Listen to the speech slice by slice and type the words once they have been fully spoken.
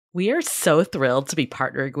We are so thrilled to be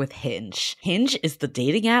partnering with Hinge. Hinge is the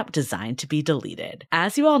dating app designed to be deleted.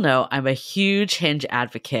 As you all know, I'm a huge Hinge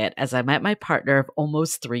advocate as I met my partner of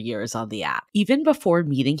almost 3 years on the app. Even before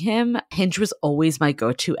meeting him, Hinge was always my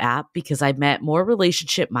go-to app because I met more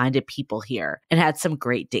relationship-minded people here and had some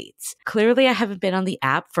great dates. Clearly, I haven't been on the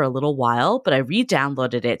app for a little while, but I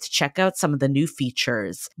re-downloaded it to check out some of the new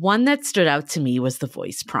features. One that stood out to me was the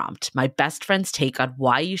voice prompt, my best friend's take on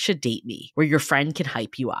why you should date me, where your friend can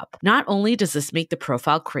hype you up. Not only does this make the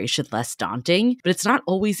profile creation less daunting, but it's not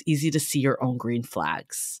always easy to see your own green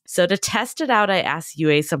flags. So to test it out, I asked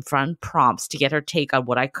Yue some fun prompts to get her take on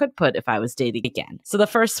what I could put if I was dating again. So the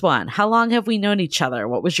first one, how long have we known each other?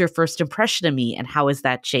 What was your first impression of me and how has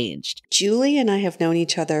that changed? Julie and I have known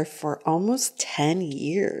each other for almost 10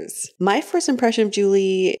 years. My first impression of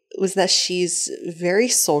Julie was that she's very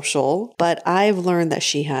social, but I've learned that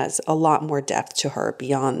she has a lot more depth to her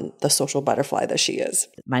beyond the social butterfly that she is.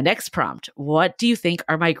 My next prompt, what do you think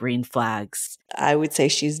are my green flags? I would say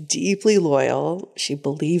she's deeply loyal. She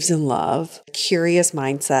believes in love, curious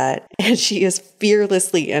mindset, and she is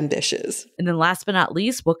fearlessly ambitious. And then last but not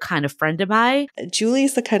least, what kind of friend am I? Julie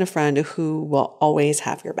is the kind of friend who will always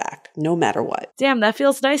have your back, no matter what. Damn, that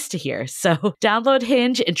feels nice to hear. So download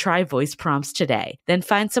Hinge and try voice prompts today. Then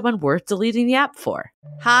find someone worth deleting the app for.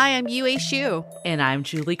 Hi, I'm Yue Xu. And I'm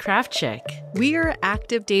Julie Kraftchick. We are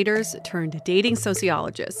active daters turned dating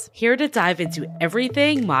sociologists. Here to dive into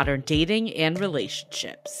everything modern dating and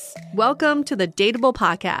relationships. Welcome to the Dateable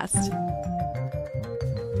Podcast.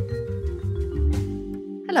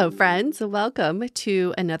 Hello, friends. Welcome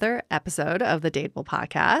to another episode of the Dateable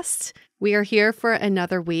Podcast. We are here for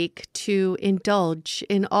another week to indulge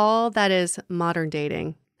in all that is modern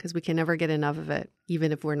dating, because we can never get enough of it,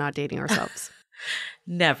 even if we're not dating ourselves.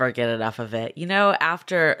 Never get enough of it. You know,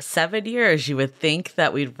 after 7 years, you would think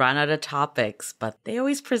that we'd run out of topics, but they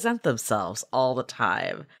always present themselves all the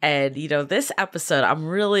time. And, you know, this episode, I'm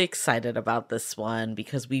really excited about this one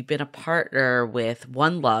because we've been a partner with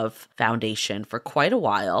OneLove Foundation for quite a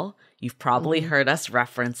while. You've probably heard us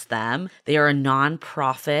reference them. They are a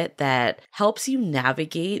nonprofit that helps you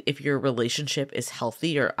navigate if your relationship is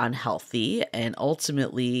healthy or unhealthy, and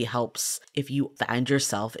ultimately helps if you find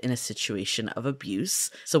yourself in a situation of abuse.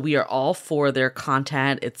 So we are all for their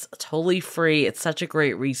content. It's totally free. It's such a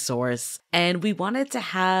great resource. And we wanted to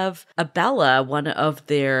have Ebele, one of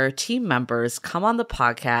their team members, come on the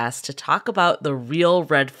podcast to talk about the real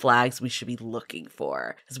red flags we should be looking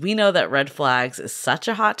for. Because we know that red flags is such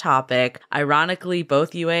a hot topic. Ironically,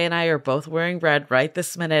 both Yue and I are both wearing red right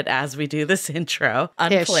this minute as we do this intro.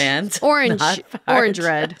 Unplanned. Orange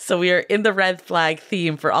red. So we are in the red flag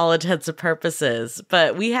theme for all intents and purposes.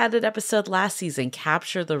 But we had an episode last season,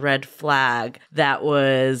 Capture the Red Flag, that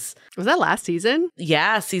was... Was that last season?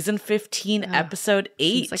 Yeah, season 15, episode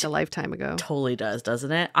 8. Seems like a lifetime ago. Totally does,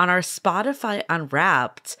 doesn't it? On our Spotify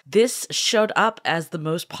Unwrapped, this showed up as the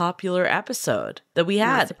most popular episode that we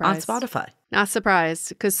had on Spotify. Not surprised,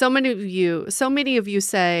 because so many of you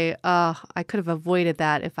say, I could have avoided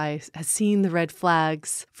that if I had seen the red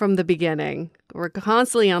flags from the beginning. We're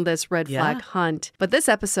constantly on this red flag hunt. But this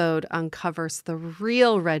episode uncovers the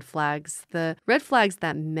real red flags, the red flags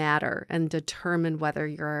that matter and determine whether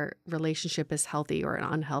your relationship is healthy or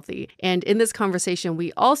unhealthy. And in this conversation,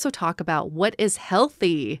 we also talk about what is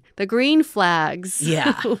healthy, the green flags.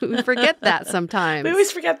 Yeah. We forget that sometimes. We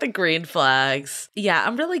always forget the green flags. Yeah,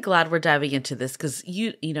 I'm really glad we're diving into this because,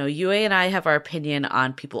 you know, Yue and I have our opinion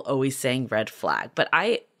on people always saying red flag. But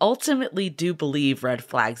I ultimately do believe red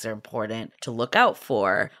flags are important to look out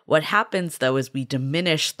for. What happens, though, is we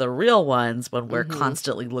diminish the real ones when we're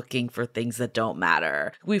constantly looking for things that don't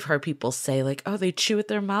matter. We've heard people say, like, oh, they chew with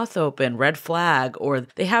their mouth open, red flag, or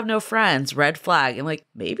they have no friends, red flag. And like,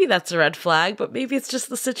 maybe that's a red flag, but maybe it's just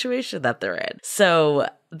the situation that they're in. So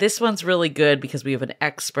this one's really good because we have an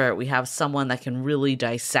expert. We have someone that can really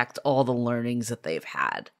dissect all the learnings that they've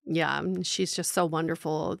had. Yeah, she's just so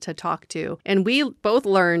wonderful to talk to. And we both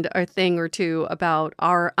learned a thing or two about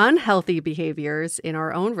our unhealthy behaviors in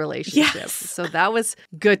our own relationships. Yes. So that was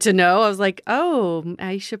good to know. I was like, oh,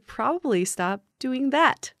 I should probably stop doing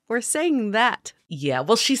that or saying that. Yeah,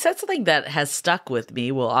 well, she said something that has stuck with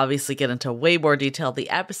me. We'll obviously get into way more detail in the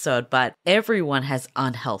episode, but everyone has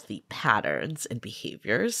unhealthy patterns and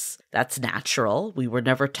behaviors. That's natural. We were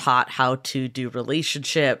never taught how to do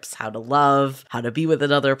relationships, how to love, how to be with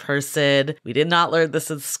another person. We did not learn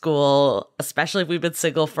this in school, especially if we've been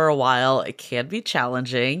single for a while. It can be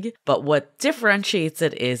challenging, but what differentiates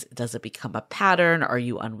it is, does it become a pattern? Are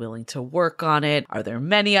you unwilling to work on it? Are there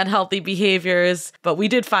many unhealthy behaviors? But we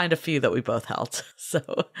did find a few that we both held. So,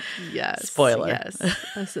 yes, spoiler.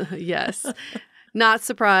 Yes. Not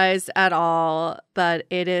surprised at all, but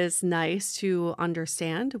it is nice to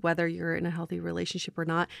understand whether you're in a healthy relationship or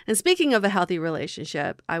not. And speaking of a healthy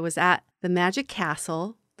relationship, I was at the Magic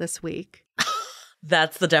Castle this week.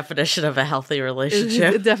 That's the definition of a healthy The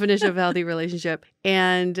relationship. definition of a healthy relationship.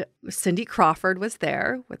 And Cindy Crawford was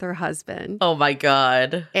there with her husband. Oh my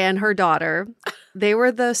God. And her daughter. They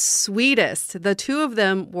were the sweetest. The two of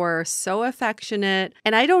them were so affectionate.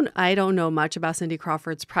 And I don't know much about Cindy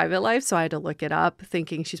Crawford's private life, so I had to look it up,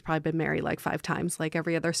 thinking she's probably been married like 5 times, like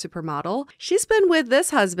every other supermodel. She's been with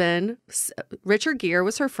this husband. Richard Gere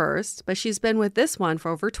was her first, but she's been with this one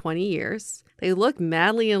for over 20 years. They look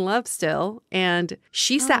madly in love still. And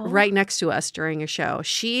she sat right next to us during a show.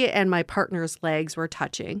 She and my partner's legs were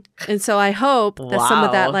touching. And so I hope that some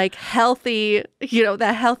of that like healthy,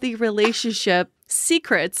 that healthy relationship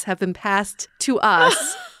secrets have been passed to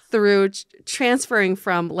us through transferring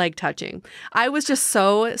from leg touching. I was just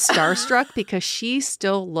so starstruck because she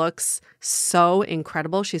still looks so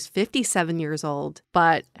incredible. She's 57 years old,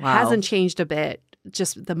 but hasn't changed a bit.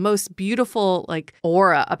 Just the most beautiful like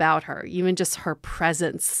aura about her, even just her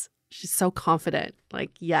presence. She's so confident.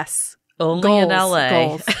 Like, yes. Only goals, in LA.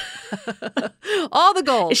 Goals. All the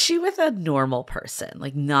goals. Is she with a normal person,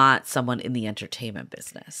 like not someone in the entertainment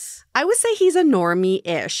business? I would say he's a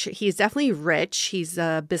normie-ish. He's definitely rich. He's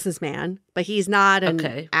a businessman, but he's not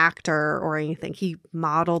an actor or anything. He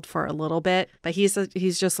modeled for a little bit, but he's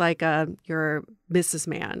just like your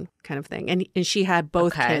businessman kind of thing. And she had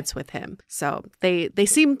both kids with him. So they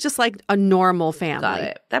seem just like a normal family. Got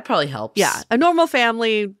it. That probably helps. Yeah, a normal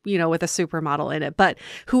family, with a supermodel in it. But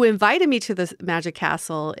who invited me to the Magic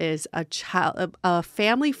Castle is a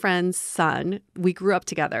family friend's son. We grew up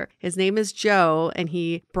together. His name is Joe, and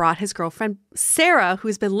he brought his girlfriend Sarah,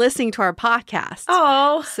 who's been listening to our podcast.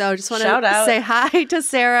 Oh, so just want to say hi to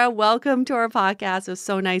Sarah. Welcome to our podcast. It was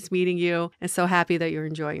so nice meeting you, and so happy that you're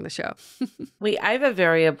enjoying the show. Wait, I have a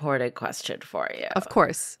very important question for you. Of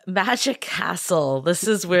course. Magic Castle. This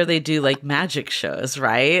is where they do like magic shows,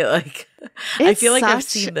 right? Like, I feel like I've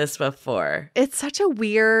seen this before. It's such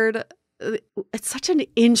an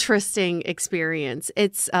interesting experience.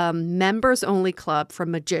 It's a members only club for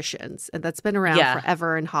magicians, and that's been around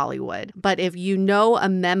forever in Hollywood. But if you know a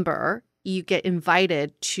member, you get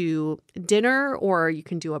invited to dinner, or you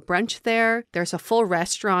can do a brunch there. There's a full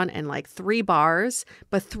restaurant and like 3 bars.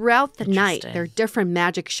 But throughout the night, there are different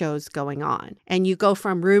magic shows going on. And you go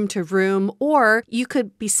from room to room, or you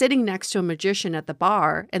could be sitting next to a magician at the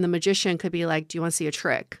bar, and the magician could be like, do you want to see a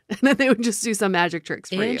trick? And then they would just do some magic tricks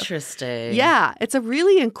for you. Interesting. Yeah, it's a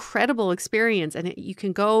really incredible experience. And you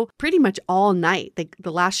can go pretty much all night.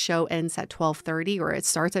 The last show ends at 12:30, or it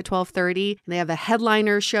starts at 12:30. And they have a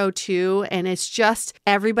headliner show too. And it's just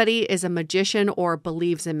everybody is a magician or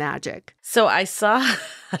believes in magic. So I saw,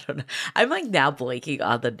 I don't know, I'm like now blanking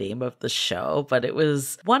on the name of the show, but it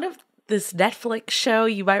was one of this Netflix show.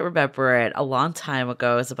 You might remember it a long time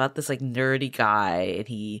ago. It's about this like nerdy guy, and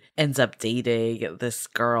he ends up dating this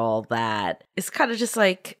girl that is kind of just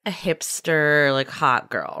like a hipster, like hot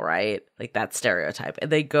girl, right? Like that stereotype.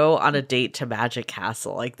 And they go on a date to Magic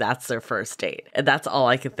Castle. Like that's their first date. And that's all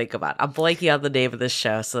I can think about. I'm blanking on the name of this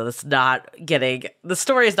show, so it's not getting, the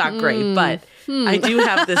story is not great, but I do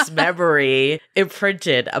have this memory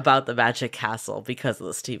imprinted about the Magic Castle because of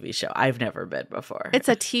this TV show. I've never been before. It's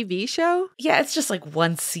a TV show? Yeah, it's just like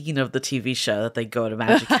one scene of the TV show that they go to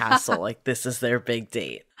Magic Castle. Like this is their big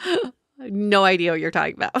date. No idea what you're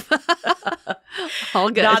talking about. All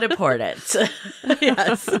good. Not important.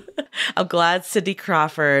 Yes. I'm glad Cindy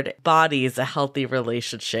Crawford embodies a healthy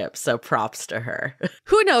relationship, so props to her.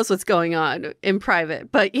 Who knows what's going on in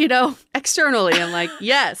private, but externally, I'm like,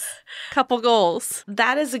 yes, couple goals.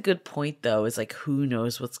 That is a good point, though, is like, who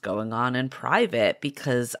knows what's going on in private?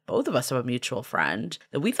 Because both of us have a mutual friend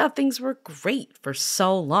that we thought things were great for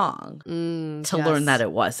so long to learn that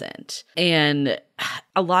it wasn't. And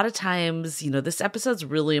a lot of times, this episode's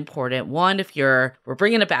really important. One, we're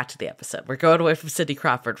bringing it back to the episode. We're going away from Cindy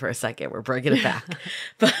Crawford for a second. We're bringing it back.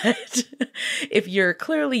 But if you're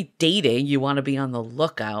clearly dating, you want to be on the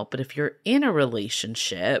lookout. But if you're in a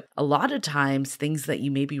relationship, a lot of times things that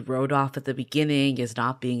you maybe wrote off at the beginning as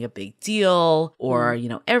not being a big deal, or,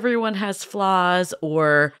 everyone has flaws,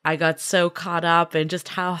 or I got so caught up in just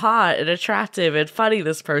how hot and attractive and funny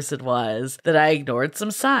this person was that I ignored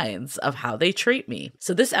some signs of how they treat me.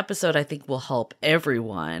 So this episode, I think, will help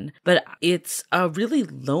everyone, but it's a really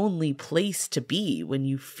lonely place to be when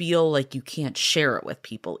you feel like you can't share it with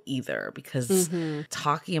people either, because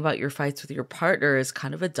talking about your fights with your partner is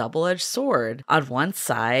kind of a double-edged sword. On one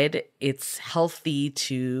side, it's healthy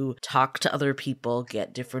to talk to other people,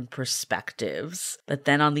 get different perspectives. But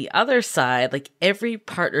then on the other side, like every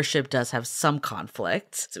partnership does have some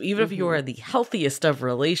conflict. So even if you are the healthiest of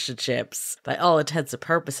relationships, by all intents and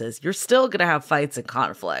purposes, you're still going to have fights and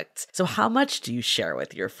conflict. So how much do you share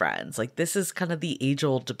with your friends? Like this is kind of the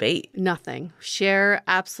age-old debate. Nothing. Share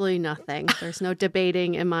absolutely nothing. There's no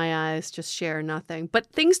debating in my eyes. Just share nothing. But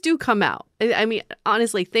things do come out. I mean,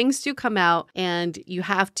 honestly, things do come out, and you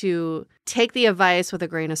have to take the advice with a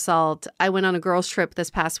grain of salt. I went on a girls' trip this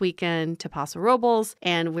past weekend to Paso Robles,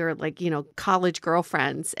 and we were like, college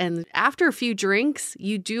girlfriends. And after a few drinks,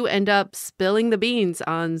 you do end up spilling the beans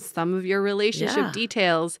on some of your relationship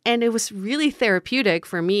details. And it was really therapeutic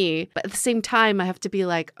for me. But at the same time, I have to be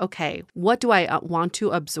like, okay, what do I want to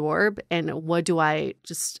absorb? And what do I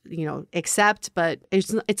just, accept? But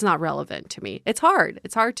it's not relevant to me. It's hard.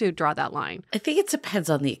 It's hard to draw that line. I think it depends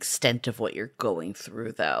on the extent of what you're going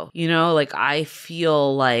through, though. Like I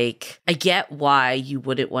feel like I get why you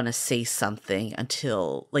wouldn't want to say something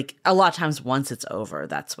until, like, a lot of times once it's over,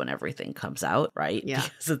 that's when everything comes out, right? Yeah.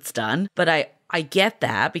 Because it's done. But I get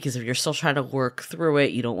that, because if you're still trying to work through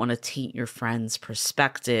it, you don't want to taint your friends'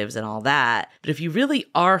 perspectives and all that. But if you really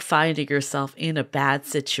are finding yourself in a bad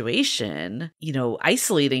situation,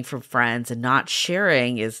 isolating from friends and not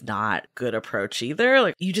sharing is not a good approach either.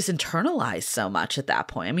 Like you just internalize so much at that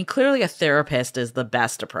point. I mean, clearly a therapist is the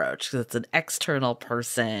best approach because it's an external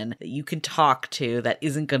person that you can talk to that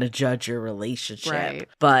isn't going to judge your relationship. Right.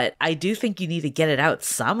 But I do think you need to get it out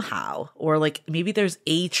somehow. Or like maybe there's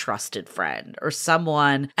a trusted friend or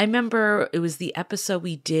someone. I remember it was the episode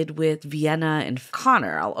we did with Vienna and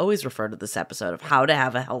Connor. I'll always refer to this episode of how to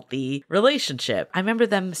have a healthy relationship. I remember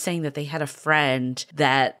them saying that they had a friend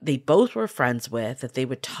that they both were friends with that they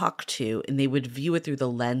would talk to, and they would view it through the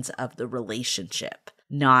lens of the relationship,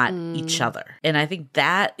 not each other. And I think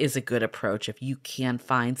that is a good approach if you can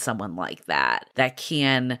find someone like that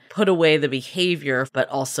can put away the behavior, but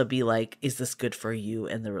also be like, is this good for you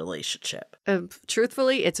and the relationship?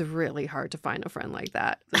 Truthfully, it's really hard to find a friend like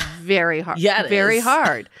that. Very hard. Yeah, very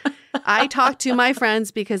hard. I talk to my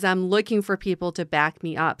friends because I'm looking for people to back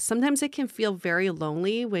me up. Sometimes it can feel very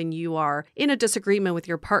lonely when you are in a disagreement with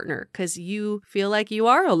your partner because you feel like you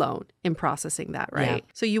are alone in processing that, right?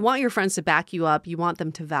 Yeah. So you want your friends to back you up. You want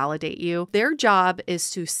them to validate you. Their job is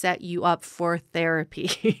to set you up for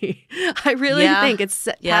therapy. I really think it's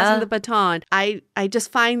passing the baton. I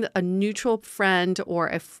just find a neutral friend or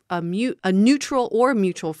a neutral or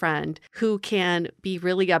mutual friend who can be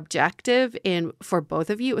really objective in for both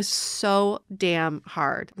of you is so damn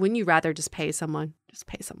hard. Wouldn't you rather just pay someone? Just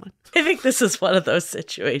pay someone. I think this is one of those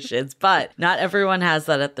situations, but not everyone has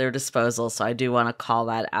that at their disposal. So I do want to call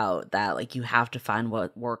that out, that like you have to find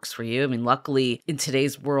what works for you. I mean, luckily in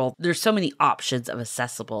today's world, there's so many options of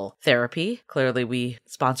accessible therapy. Clearly we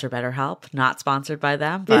sponsor BetterHelp, not sponsored by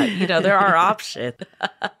them, but there are options.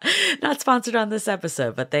 Not sponsored on this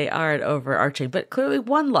episode, but they are an overarching. But clearly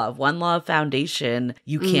OneLove Foundation,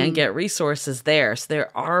 you can get resources there. So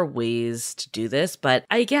there are ways to do this. But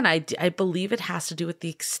I believe it has to do with the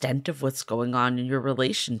extent of what's going on in your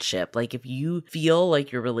relationship. Like if you feel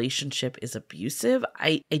like your relationship is abusive,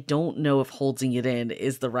 I don't know if holding it in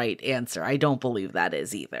is the right answer. I don't believe that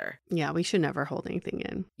is either. Yeah, we should never hold anything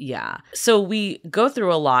in. Yeah. So we go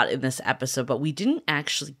through a lot in this episode, but we didn't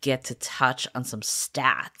actually get to touch on some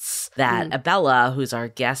stats that Ebele, who's our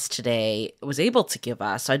guest today, was able to give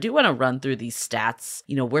us. So I do want to run through these stats.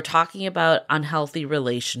 We're talking about unhealthy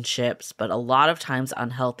relationships, but a lot of times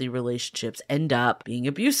unhealthy relationships end up being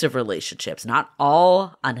abusive relationships. Not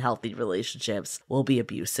all unhealthy relationships will be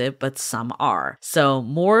abusive, but some are. So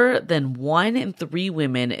more than 1 in 3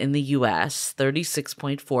 women in the US,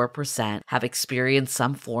 36.4%, have experienced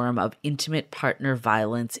some form of intimate partner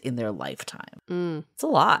violence in their lifetime. It's a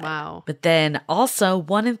lot. Wow. But then also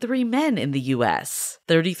 1 in 3 men in the US,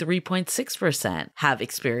 33.6%, have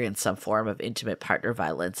experienced some form of intimate partner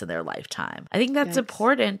violence in their lifetime. I think that's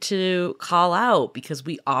important to call out because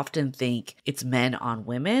we often think it's men on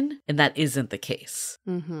women, and that isn't the case.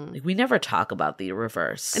 Like we never talk about the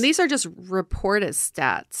reverse. And these are just reported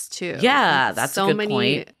stats too. Yeah, that's so a good many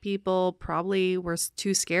point. People probably were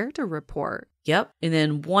too scared to report Yep. And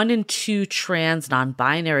then 1 in 2 trans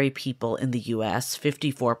non-binary people in the US,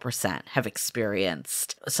 54%, have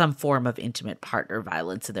experienced some form of intimate partner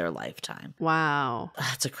violence in their lifetime. Wow.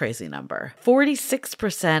 That's a crazy number.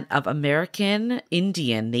 46% of American,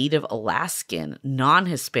 Indian, Native Alaskan,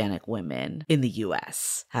 non-Hispanic women in the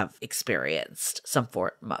US have experienced some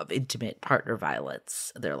form of intimate partner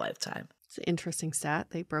violence in their lifetime. It's an interesting stat.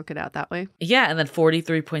 They broke it out that way. Yeah, and then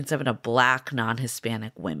 43.7 of Black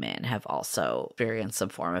non-Hispanic women have also experienced some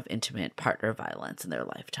form of intimate partner violence in their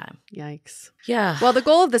lifetime. Yikes. Yeah. Well, the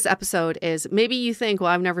goal of this episode is maybe you think, well,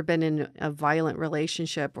 I've never been in a violent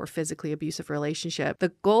relationship or physically abusive relationship.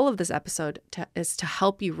 The goal of this episode is to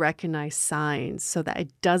help you recognize signs so that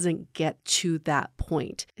it doesn't get to that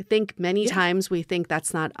point. I think many times we think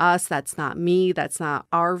that's not us, that's not me, that's not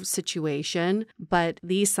our situation, but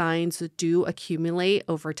these signs do accumulate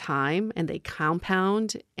over time and they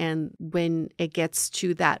compound. And when it gets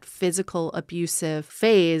to that physical abusive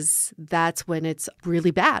phase, that's when it's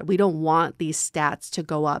really bad. We don't want these stats to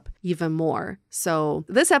go up even more. So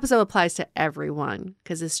this episode applies to everyone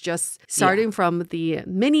because it's just starting from the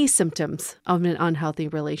mini symptoms of an unhealthy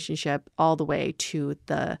relationship all the way to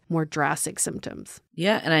the more drastic symptoms.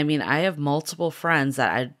 Yeah, and I mean, I have multiple friends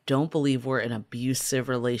that I don't believe were in abusive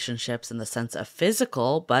relationships in the sense of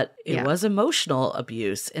physical, but it was emotional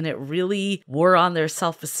abuse, and it really wore on their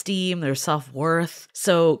self-esteem, their self-worth.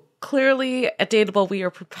 So clearly, at Dateable, we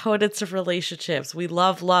are proponents of relationships. We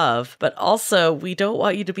love love, but also we don't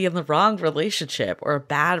want you to be in the wrong relationship or a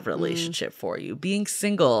bad relationship for you. Being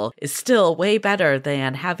single is still way better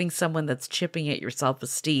than having someone that's chipping at your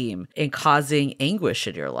self-esteem and causing anguish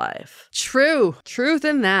in your life. True. Truth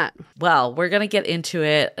in that. Well, we're going to get into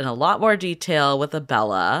it in a lot more detail with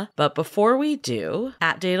Ebele. But before we do,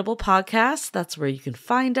 at Dateable Podcast, that's where you can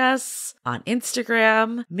find us on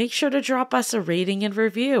Instagram. Make sure to drop us a rating and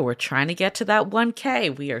review. We're trying to get to that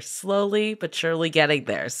 1K. We are slowly but surely getting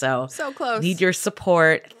there. So close. Need your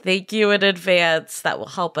support. Thank you in advance. That will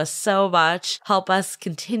help us so much. Help us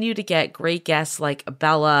continue to get great guests like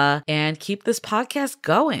Ebele and keep this podcast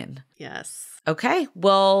going. Yes. Okay,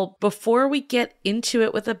 well, before we get into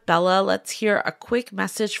it with Ebele, let's hear a quick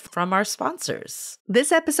message from our sponsors.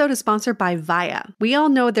 This episode is sponsored by Via. We all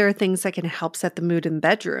know there are things that can help set the mood in the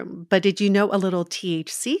bedroom, but did you know a little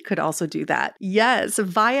THC could also do that? Yes,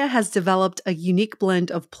 Via has developed a unique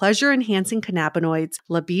blend of pleasure-enhancing cannabinoids,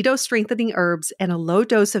 libido-strengthening herbs, and a low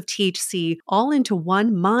dose of THC all into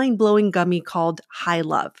one mind-blowing gummy called High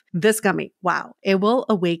Love. This gummy, wow, it will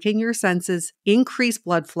awaken your senses, increase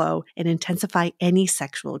blood flow, and intensify any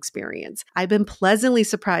sexual experience. I've been pleasantly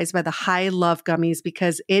surprised by the High Love gummies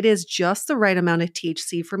because it is just the right amount of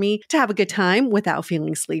THC for me to have a good time without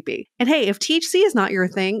feeling sleepy. And hey, if THC is not your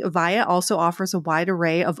thing, Via also offers a wide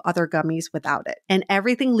array of other gummies without it. And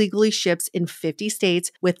everything legally ships in 50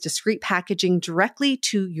 states with discreet packaging directly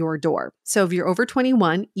to your door. So if you're over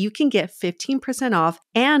 21, you can get 15% off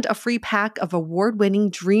and a free pack of award-winning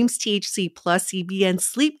Dreams THC plus CBN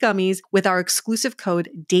sleep gummies with our exclusive code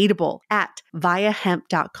DATEABLE at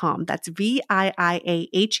viahemp.com. That's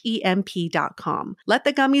VIIAHEMP.com. Let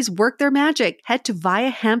the gummies work their magic. Head to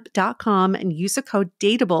viahemp.com and use the code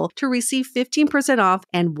DATEABLE to receive 15% off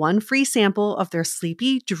and one free sample of their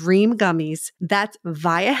Sleepy Dream gummies. That's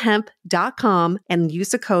viahemp.com and use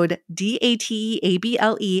the code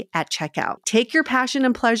DATEABLE at checkout. Take your passion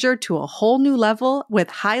and pleasure to a whole new level with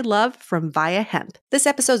High Love from Via Hemp. This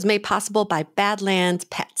episode is made possible by Badlands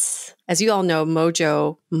Pets. As you all know,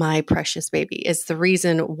 Mojo, my precious baby, is the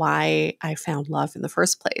reason why I found love in the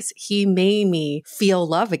first place. He made me feel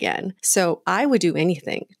love again. So I would do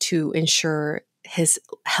anything to ensure his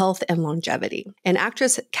health and longevity. And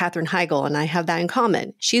actress Katherine Heigl and I have that in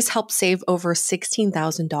common. She's helped save over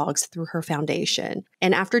 16,000 dogs through her foundation.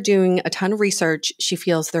 And after doing a ton of research, she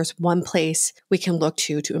feels there's one place we can look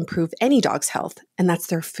to improve any dog's health, and that's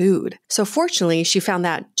their food. So fortunately, she found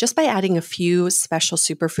that just by adding a few special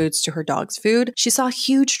superfoods to her dog's food, she saw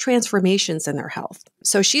huge transformations in their health.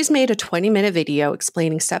 So she's made a 20-minute video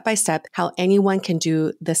explaining step by step how anyone can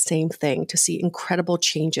do the same thing to see incredible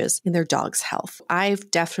changes in their dog's health. I've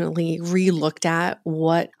definitely re-looked at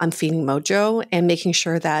what I'm feeding Mojo and making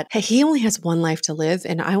sure that, hey, he only has one life to live,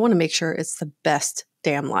 and I want to make sure it's the best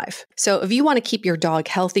damn life. So if you want to keep your dog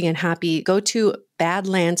healthy and happy, go to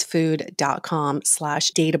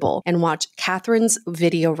badlandsfood.com/dateable and watch Catherine's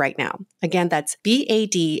video right now. Again, that's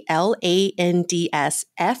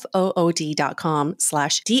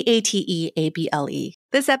BADLANDSFOOD.com/DATEABLE.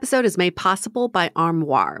 This episode is made possible by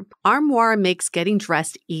Armoire. Armoire makes getting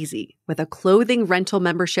dressed easy. With a clothing rental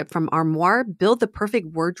membership from Armoire, build the perfect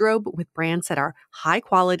wardrobe with brands that are high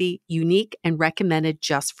quality, unique, and recommended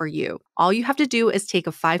just for you. All you have to do is take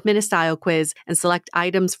a 5-minute style quiz and select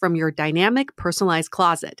items from your dynamic, personalized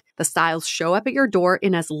closet. The styles show up at your door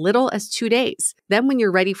in as little as 2 days. Then when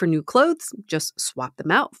you're ready for new clothes, just swap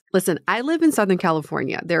them out. Listen, I live in Southern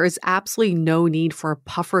California. There is absolutely no need for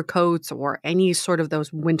puffer coats or any sort of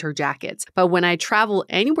those winter jackets. But when I travel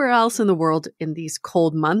anywhere else in the world in these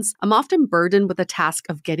cold months, I'm often burdened with the task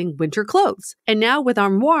of getting winter clothes. And now with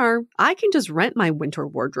Armoire, I can just rent my winter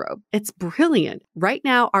wardrobe. It's brilliant. Right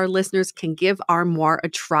now, our listeners can give Armoire a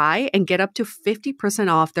try and get up to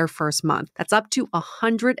 50% off their first month. That's up to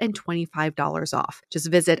 $125 off. Just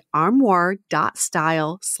visit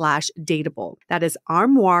armoire.style/dateable. That is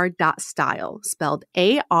armoire.style, spelled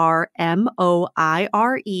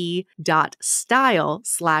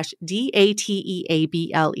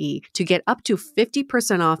ARMOIRE.style/DATEABLE to get up to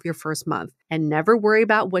 50% off your first month and never worry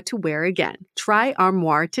about what to wear again. Try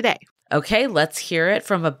Armoire today. Okay, let's hear it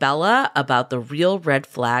from Ebele about the real red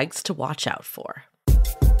flags to watch out for.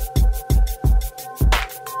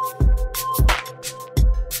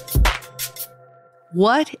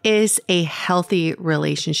 What is a healthy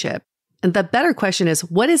relationship? And the better question is,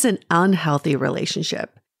 what is an unhealthy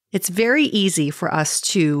relationship? It's very easy for us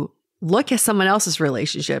to look at someone else's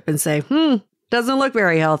relationship and say, doesn't look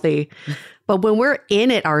very healthy. But when we're in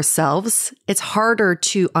it ourselves, it's harder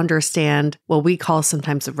to understand what we call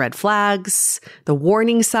sometimes the red flags, the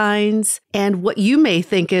warning signs, and what you may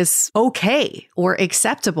think is okay or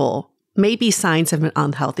acceptable may be signs of an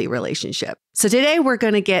unhealthy relationship. So today we're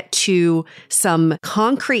going to get to some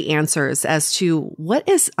concrete answers as to what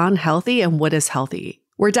is unhealthy and what is healthy.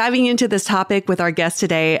 We're diving into this topic with our guest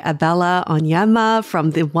today, Ebele Onyema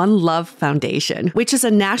from the OneLove Foundation, which is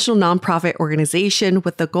a national nonprofit organization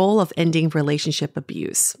with the goal of ending relationship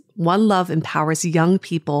abuse. OneLove empowers young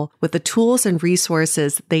people with the tools and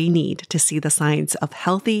resources they need to see the signs of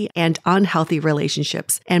healthy and unhealthy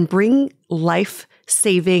relationships and bring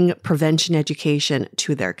life-saving prevention education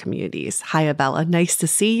to their communities. Hi, Ebele. Nice to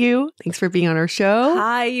see you. Thanks for being on our show.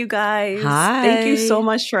 Hi, you guys. Hi. Thank you so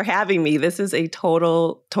much for having me. This is a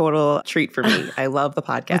total treat for me. I love the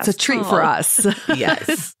podcast. It's a treat for us.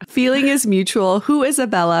 Yes. Feeling is mutual. Who is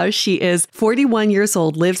Ebele? She is 41 years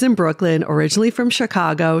old, lives in Brooklyn, originally from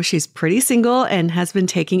Chicago. She's pretty single and has been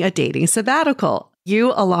taking a dating sabbatical.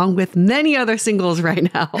 You, along with many other singles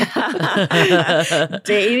right now.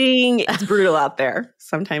 Dating is brutal out there.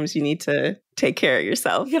 Sometimes you need to take care of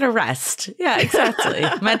yourself. You gotta rest. Yeah, exactly.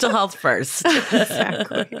 Mental health first.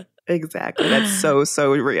 Exactly. That's so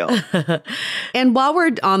real. And while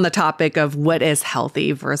we're on the topic of what is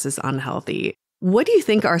healthy versus unhealthy, what do you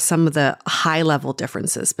think are some of the high-level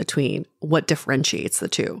differences between what differentiates the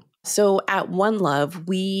two? So at OneLove,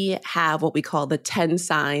 we have what we call the 10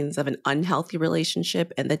 signs of an unhealthy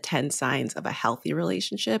relationship and the 10 signs of a healthy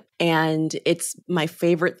relationship. And it's my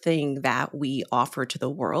favorite thing that we offer to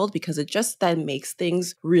the world because it just then makes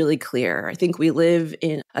things really clear. I think we live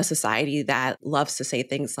in a society that loves to say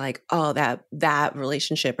things like, oh, that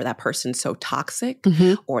relationship or that person's so toxic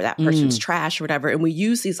or that person's trash or whatever. And we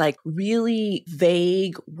use these like really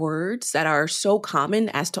vague words that are so common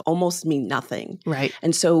as to almost mean nothing. Right.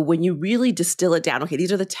 And so when you really distill it down, okay,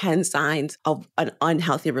 these are the 10 signs of an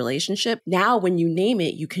unhealthy relationship. Now, when you name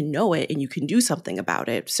it, you can know it and you can do something about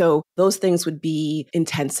it. So those things would be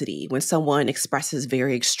intensity, when someone expresses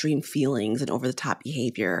very extreme feelings and over-the-top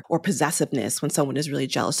behavior, or possessiveness, when someone is really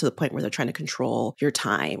jealous to the point where they're trying to control your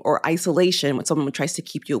time, or isolation, when someone tries to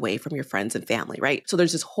keep you away from your friends and family, right? So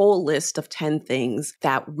there's this whole list of 10 things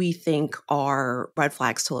that we think are red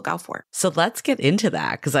flags to look out for. So let's get into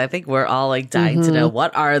that because I think we're all like dying to know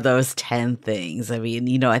what are those 10 things. I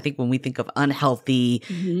mean, I think when we think of unhealthy,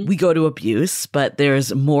 we go to abuse, but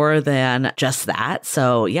there's more than just that.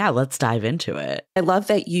 So yeah, let's dive into it. I love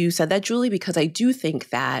that you said that, Julie, because I do think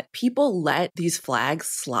that people let these flags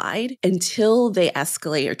slide until they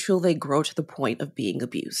escalate or till they grow to the point of being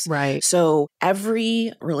abuse. Right. So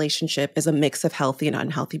every relationship is a mix of healthy and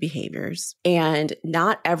unhealthy behaviors. And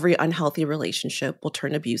not every unhealthy relationship will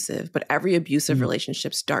turn abusive, but every abusive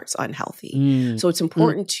relationship starts unhealthy. So it's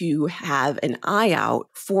important to have an eye out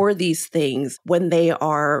for these things when they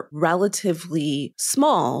are relatively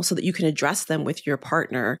small so that you can address them with your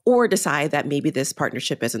partner or decide that maybe this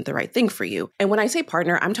partnership isn't the right thing for you. And when I say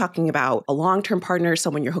partner, I'm talking about a long-term partner,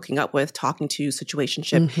 someone you're hooking up with, talking to,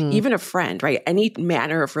 situationship, even a friend, right? Any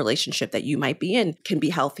manner of relationship that you might be in can be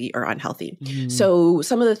healthy or unhealthy. So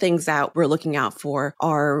some of the things that we're looking out for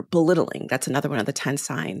are belittling. That's another one of the 10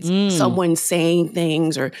 signs. Someone saying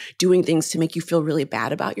things or doing things to make you feel really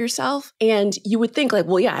bad about yourself. And you would think like,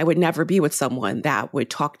 well, yeah, I would never be with someone that would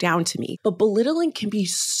talk down to me. But belittling can be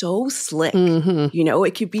so slick. You know,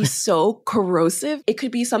 it could be so corrosive. It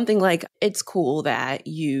could be something like, it's cool that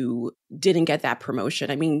you didn't get that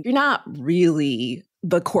promotion. I mean, you're not really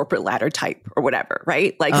the corporate ladder type or whatever,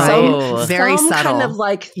 right? Like very some subtle. kind of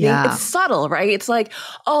like, it's subtle, right? It's like,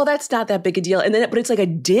 oh, that's not that big a deal. And then, but it's like a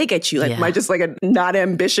dig at you. Like, am I just like a not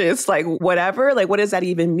ambitious, like whatever? Like, what does that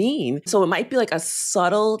even mean? So it might be like a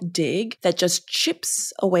subtle dig that just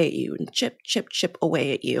chips away at you and chip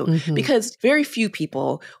away at you because very few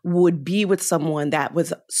people would be with someone that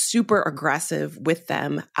was super aggressive with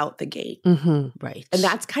them out the gate. Right. And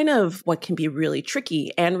that's kind of what can be really tricky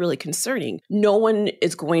and really concerning. No one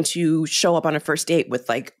is going to show up on a first date with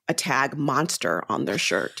like a tag monster on their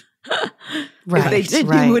shirt. If they did,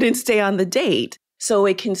 you wouldn't stay on the date. So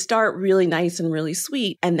it can start really nice and really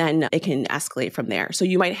sweet, and then it can escalate from there. So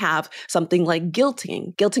you might have something like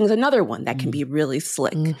guilting. Guilting is another one that can be really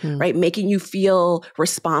slick, right? Making you feel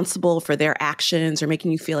responsible for their actions or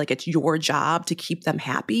making you feel like it's your job to keep them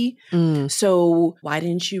happy. So why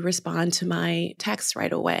didn't you respond to my text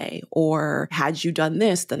right away? Or had you done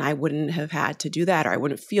this, then I wouldn't have had to do that, or I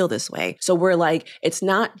wouldn't feel this way. So we're like, it's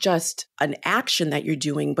not just an action that you're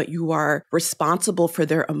doing, but you are responsible for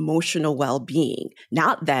their emotional well-being.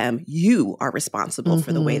 Not them. You are responsible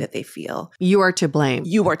for the way that they feel. You are to blame.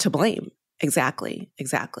 You are to blame. Exactly.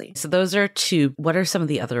 So those are two. What are some of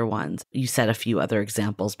the other ones? You said a few other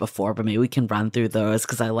examples before, but maybe we can run through those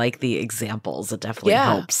because I like the examples. It definitely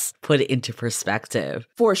helps put it into perspective.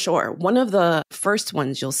 For sure. One of the first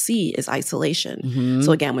ones you'll see is isolation.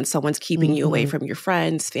 So again, when someone's keeping you away from your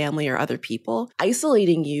friends, family, or other people,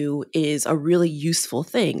 isolating you is a really useful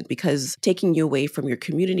thing because taking you away from your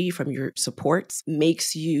community, from your supports,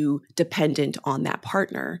 makes you dependent on that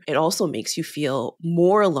partner. It also makes you feel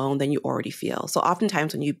more alone than you already feel. So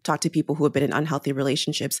oftentimes when you talk to people who have been in unhealthy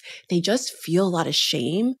relationships, they just feel a lot of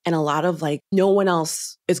shame and a lot of like, no one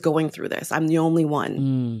else is going through this. I'm the only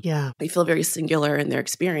one. They feel very singular in their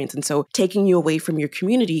experience. And so taking you away from your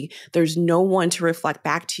community, there's no one to reflect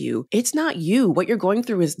back to you. It's not you. What you're going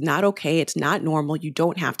through is not okay. It's not normal. You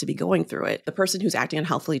don't have to be going through it. The person who's acting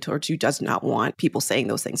unhealthily towards you does not want people saying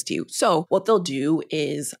those things to you. So what they'll do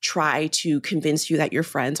is try to convince you that your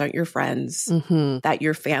friends aren't your friends, that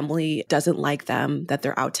your family doesn't like them, that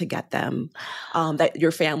they're out to get them, that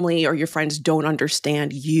your family or your friends don't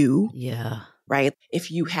understand you. Right?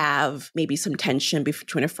 If you have maybe some tension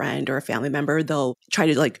between a friend or a family member, they'll try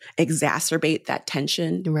to like exacerbate that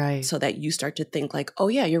tension. So that you start to think like, oh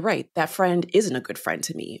yeah, you're right. That friend isn't a good friend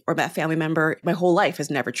to me. Or that family member, my whole life has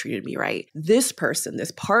never treated me right. This person,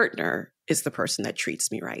 this partner is the person that treats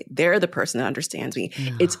me right. They're the person that understands me.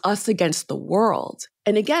 It's us against the world.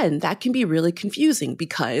 And again, that can be really confusing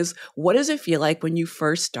because what does it feel like when you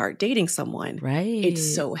first start dating someone?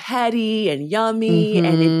 It's so heady and yummy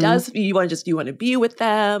and it does, you want to be with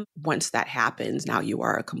them. Once that happens, now you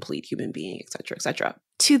are a complete human being, et cetera, et cetera.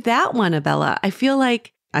 To that one, Ebele, I feel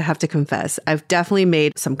like I have to confess, I've definitely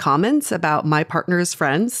made some comments about my partner's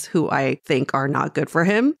friends who I think are not good for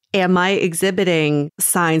him. Am I exhibiting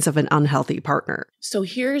signs of an unhealthy partner? So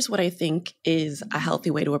here's what I think is a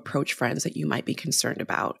healthy way to approach friends that you might be concerned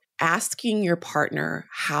about. Asking your partner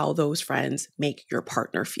how those friends make your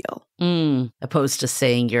partner feel. Opposed to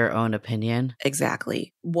saying your own opinion.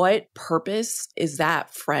 Exactly. What purpose is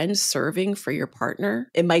that friend serving for your partner?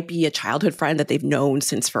 It might be a childhood friend that they've known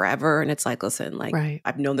since forever. And it's like, listen, like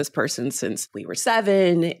I've known this person since we were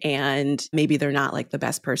 7 and maybe they're not like the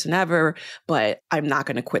best person ever, but I'm not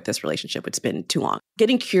going to quit this relationship. It's been too long.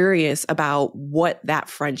 Getting curious about what that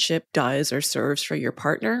friendship does or serves for your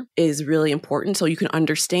partner is really important so you can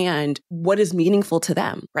understand what is meaningful to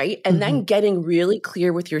them, right? And then getting really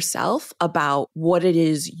clear with yourself about what it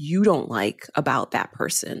is you don't like about that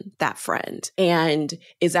person, that friend. And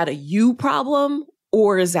is that a you problem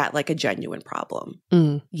Or is that like a genuine problem?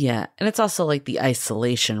 Yeah. And it's also like the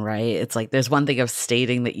isolation, right? It's like there's one thing of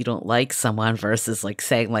stating that you don't like someone versus like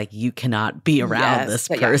saying like you cannot be around this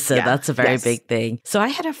person. That's a very big thing. So I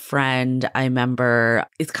had a friend, I remember,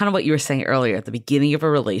 it's kind of what you were saying earlier at the beginning of a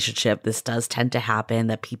relationship. This does tend to happen,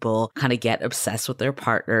 that people kind of get obsessed with their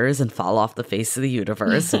partners and fall off the face of the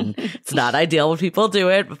universe. And it's not ideal when people do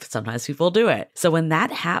it, but sometimes people do it. So when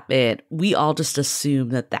that happened, we all just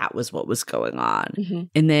assumed that that was what was going on.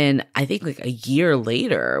 And then I think like a year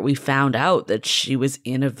later, we found out that she was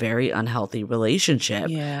in a very unhealthy relationship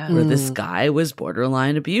where this guy was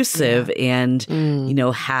borderline abusive and, you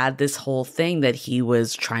know, had this whole thing that he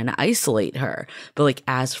was trying to isolate her. But like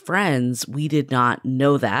as friends, we did not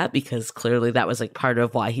know that because clearly that was like part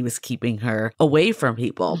of why he was keeping her away from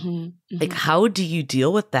people. Like, how do you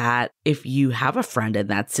deal with that if you have a friend in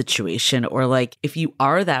that situation? Or like, if you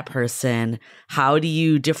are that person, how do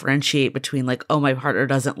you differentiate between like, oh, my partner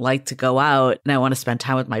doesn't like to go out and I want to spend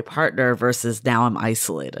time with my partner versus now I'm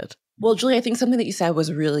isolated? Well, Julie, I think something that you said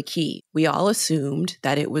was really key. We all assumed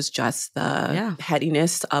that it was just the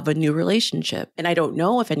headiness of a new relationship. And I don't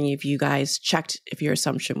know if any of you guys checked if your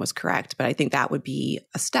assumption was correct, but I think that would be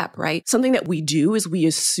a step, right? Something that we do is we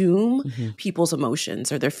assume people's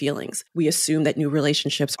emotions or their feelings. We assume that new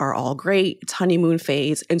relationships are all great. It's honeymoon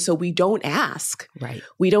phase. And so we don't ask. Right.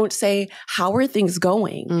 We don't say, how are things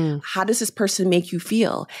going? How does this person make you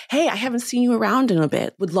feel? Hey, I haven't seen you around in a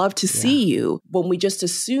bit. Would love to see you. When we just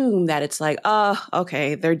assume that it's like, oh,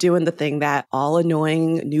 okay, they're doing the thing that all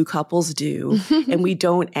annoying new couples do, and we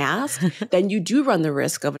don't ask, then you do run the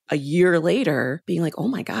risk of a year later being like, oh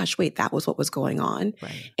my gosh, wait, that was what was going on.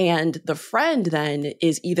 Right. And the friend then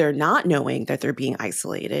is either not knowing that they're being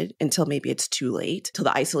isolated until maybe it's too late, till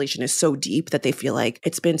the isolation is so deep that they feel like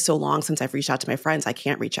it's been so long since I've reached out to my friends, I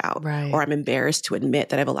can't reach out. Right. Or I'm embarrassed to admit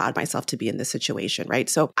that I've allowed myself to be in this situation, right?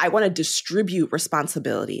 So I want to distribute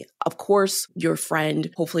responsibility. Of course, your friend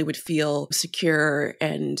hopefully would feel secure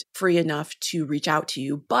and free enough to reach out to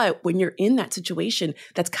you. But when you're in that situation,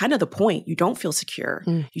 that's kind of the point. You don't feel secure.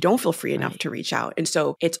 You don't feel free enough to reach out. And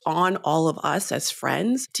so it's on all of us as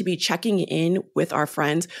friends to be checking in with our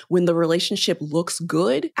friends when the relationship looks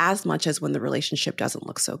good as much as when the relationship doesn't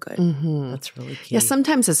look so good. That's really key. Yeah,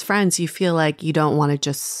 sometimes as friends, you feel like you don't want to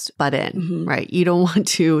just butt in, right? You don't want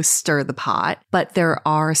to stir the pot, but there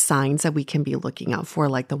are signs that we can be looking out for,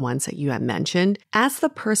 like the ones that you had mentioned. As the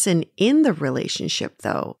person in the relationship,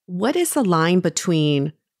 though, what is the line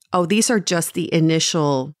between, oh, these are just the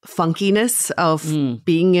initial funkiness of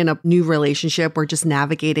being in a new relationship or just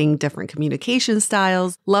navigating different communication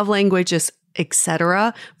styles, love languages,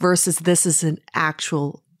 etc., versus this is an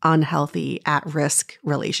actual unhealthy, at-risk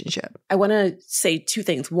relationship? I want to say two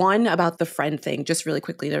things. One, about the friend thing, just really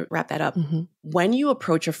quickly to wrap that up. When you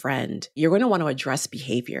approach a friend, you're going to want to address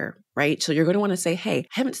behavior, right? So you're going to want to say, hey, I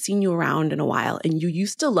haven't seen you around in a while, and you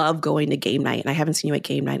used to love going to game night, and I haven't seen you at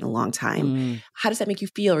game night in a long time. How does that make you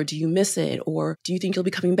feel? Or do you miss it? Or do you think you'll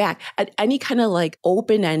be coming back? At any kind of like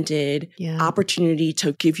open-ended opportunity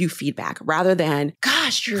to give you feedback, rather than,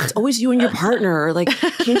 gosh, it's always you and your partner. Or like,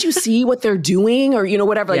 can't you see what they're doing? Or, you know,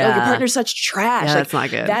 whatever. Like, oh, your partner's such trash. Yeah, like, that's not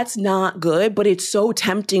good. That's not good, but it's so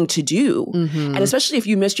tempting to do. And especially if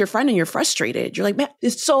you missed your friend and you're frustrated, you're like, man,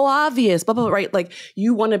 it's so obvious, blah, blah, blah, right? Like,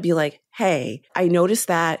 you want to be like, hey, I noticed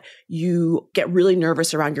that you get really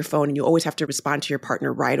nervous around your phone and you always have to respond to your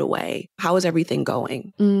partner right away. How is everything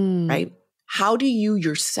going? Right? How do you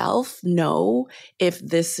yourself know if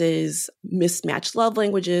this is mismatched love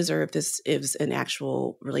languages or if this is an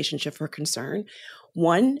actual relationship for concern?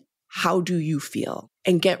 One, how do you feel?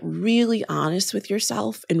 And get really honest with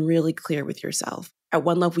yourself and really clear with yourself. At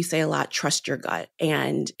OneLove, we say a lot, trust your gut.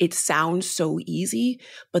 And it sounds so easy,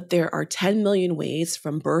 but there are 10 million ways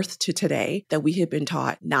from birth to today that we have been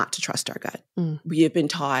taught not to trust our gut. We have been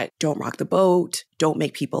taught, don't rock the boat, don't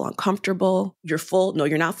make people uncomfortable. You're full. No,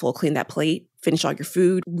 you're not full. Clean that plate. Finish all your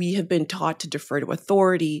food. We have been taught to defer to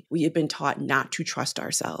authority. We have been taught not to trust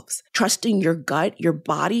ourselves. Trusting your gut, your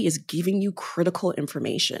body is giving you critical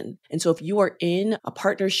information. And so if you are in a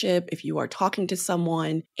partnership, if you are talking to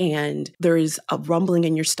someone and there is a rumbling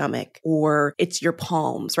in your stomach or it's your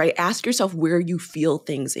palms, right? Ask yourself where you feel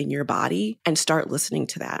things in your body and start listening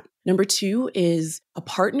to that. Number two is a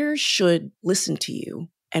partner should listen to you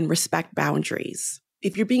and respect boundaries.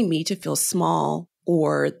 If you're being made to feel small,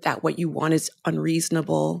 or that what you want is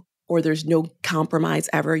unreasonable, or there's no compromise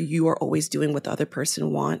ever. You are always doing what the other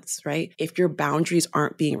person wants, right? If your boundaries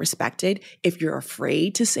aren't being respected, if you're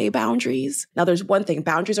afraid to say boundaries. Now, there's one thing,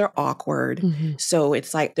 boundaries are awkward. So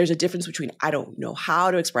it's like there's a difference between I don't know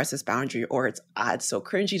how to express this boundary, or it's so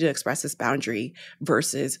cringy to express this boundary,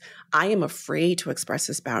 versus I am afraid to express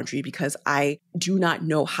this boundary because I do not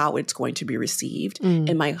know how it's going to be received.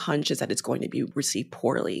 And my hunch is that it's going to be received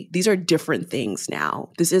poorly. These are different things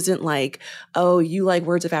now. This isn't like, oh, you like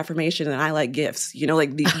words of affirmation and I like gifts. You know,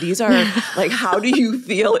 like these are like, how do you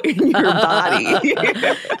feel in your body?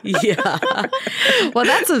 Yeah. Well,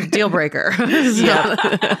 that's a deal breaker.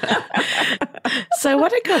 So I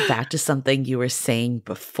want to go back to something you were saying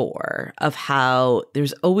before of how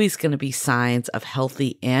there's always going to be signs of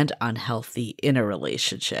healthy and unhealthy in a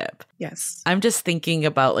relationship. Yes. I'm just thinking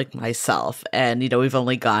about like myself, and we've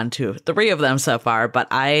only gone to 3 of them so far, but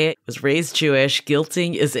I was raised Jewish.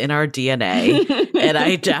 Guilting is in our DNA. And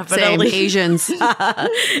I definitely Same, Asians.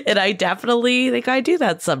 and I definitely think I do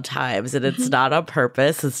that sometimes. And it's not on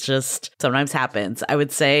purpose. It's just sometimes happens. I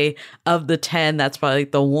would say of the 10, that's probably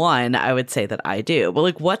the one I would say that I do. But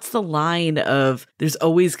like, what's the line of there's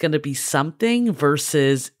always going to be something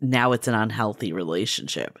versus now it's an unhealthy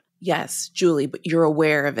relationship? Yes, Julie, but you're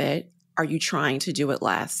aware of it. Are you trying to do it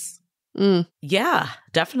less? Yeah,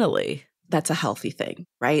 definitely. That's a healthy thing,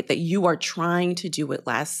 right? That you are trying to do it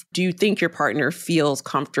less. Do you think your partner feels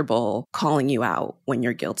comfortable calling you out when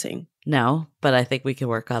you're guilting? No, but I think we can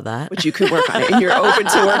work on that. But you could work on it, and you're open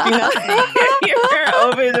to working on it. You're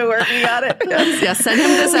open to working on it. Yeah, send him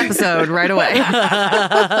this episode right away. Like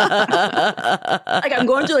I'm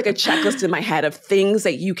going through like a checklist in my head of things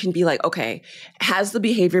that you can be like, okay, has the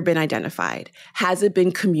behavior been identified? Has it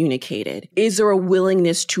been communicated? Is there a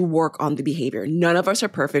willingness to work on the behavior? None of us are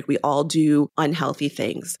perfect. We all do unhealthy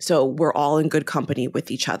things. So we're all in good company with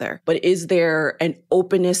each other. But is there an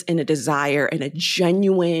openness and a desire and a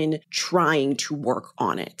genuine trying to work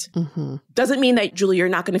on it? Doesn't mean that, Julie, you're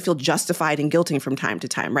not going to feel justified in guilting from time to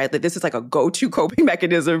time, right? Like this is like a go-to coping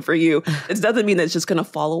mechanism for you. It doesn't mean that it's just going to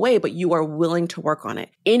fall away, but you are willing to work on it.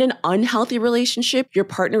 In an unhealthy relationship, your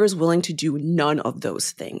partner is willing to do none of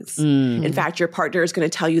those things. In fact, your partner is going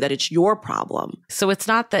to tell you that it's your problem. So it's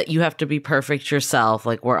not that you have to be perfect yourself.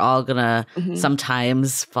 Like we're all going to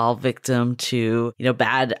sometimes fall victim to,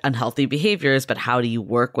 bad, unhealthy behaviors, but how do you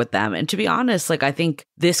work with them? And to be honest, like I think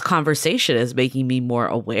this conversation is making me more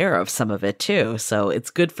aware of some of it too. So it's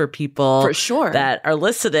good for people For sure. that are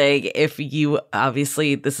listening. If you,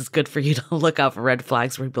 obviously, this is good for you to look out for red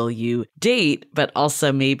flags for people you date, but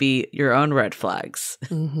also maybe your own red flags.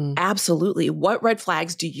 Absolutely. What red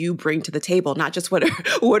flags do you bring to the table? Not just what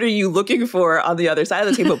are you looking for on the other side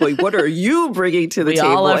of the table, but what are you bringing to the table?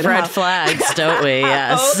 We all have red flags, don't we?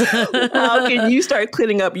 Yes. How can you start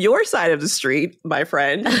cleaning up your side of the street, my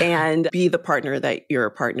friend, and be the partner that your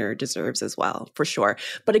partner deserves as well, for sure.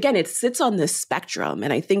 But again, it sits on this spectrum.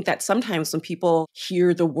 And I think that sometimes when people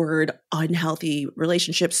hear the word unhealthy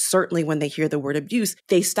relationships, certainly when they hear the word abuse,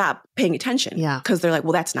 they stop paying attention. Yeah. Because they're like,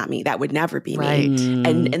 well, that's not me. That would never be Right. me.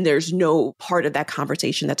 And there's no part of that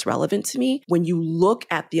conversation that's relevant to me. When you look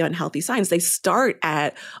at the unhealthy signs, they start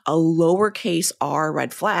at a lowercase r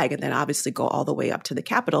red flag and then obviously go all the way up to the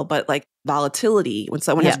capital. But like volatility, when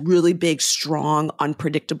someone has really big, strong,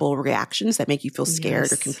 unpredictable reactions that make you feel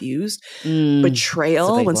scared or confused.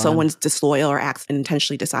 Betrayal, when someone's disloyal or acts in an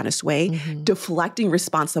intentionally dishonest way. Deflecting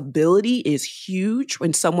responsibility is huge.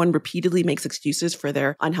 When someone repeatedly makes excuses for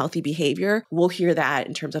their unhealthy behavior, we'll hear that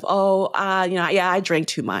in terms of, I drank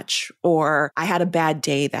too much, or I had a bad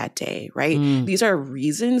day that day, right? These are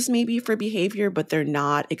reasons maybe for behavior, but they're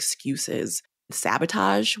not excuses.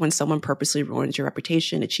 Sabotage, when someone purposely ruins your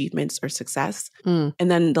reputation, achievements, or success. And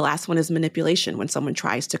then the last one is manipulation, when someone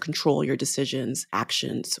tries to control your decisions,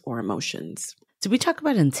 actions, or emotions. Did we talk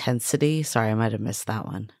about intensity? Sorry, I might have missed that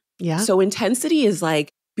one. Yeah. So intensity is like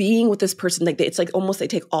being with this person, like it's like almost they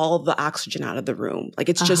take all the oxygen out of the room. Like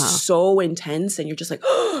it's just so intense and you're just like,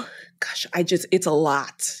 oh gosh, it's a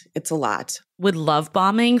lot. It's a lot. Would love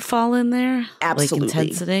bombing fall in there? Absolutely. Like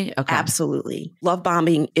intensity? Okay. Absolutely. Love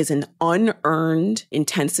bombing is an unearned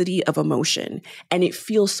intensity of emotion. And it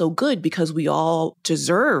feels so good because we all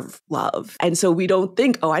deserve love. And so we don't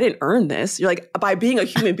think, oh, I didn't earn this. You're like, by being a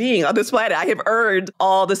human being on this planet, I have earned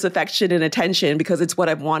all this affection and attention because it's what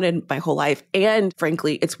I've wanted my whole life. And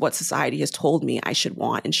frankly, it's what society has told me I should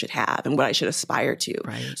want and should have and what I should aspire to.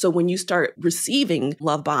 Right. So when you start receiving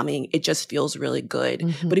love bombing, it just feels really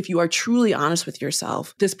good. But if you are truly honest honest with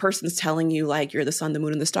yourself. This person's telling you like you're the sun, the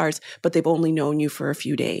moon, and the stars, but they've only known you for a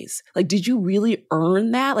few days. Like, did you really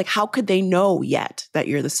earn that? Like, how could they know yet that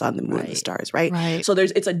you're the sun, the moon, and the stars, right? So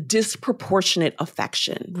it's a disproportionate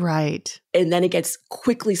affection. Right. And then it gets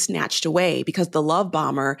quickly snatched away because the love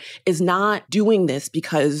bomber is not doing this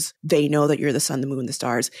because they know that you're the sun, the moon, the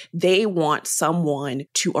stars. They want someone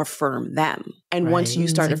to affirm them. And once you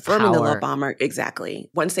start affirming the love bomber, exactly.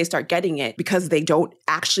 Once they start getting it, because they don't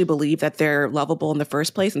actually believe that they're lovable in the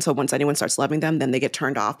first place. And so once anyone starts loving them, then they get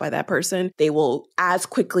turned off by that person. They will, as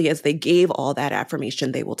quickly as they gave all that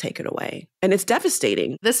affirmation, they will take it away. And it's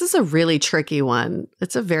devastating. This is a really tricky one.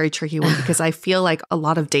 It's a very tricky one because I feel like a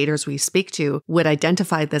lot of daters we speak to would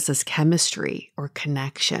identify this as chemistry or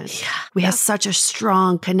connection. We have such a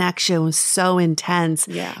strong connection, so intense.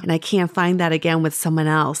 And I can't find that again with someone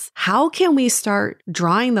else. How can we start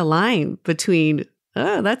drawing the line between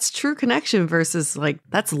that's true connection versus like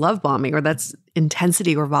that's love bombing or that's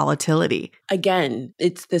intensity or volatility? Again,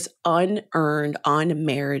 it's this unearned,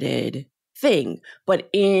 unmerited thing. But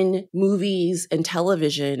in movies and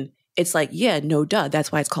television, it's like, yeah, no duh.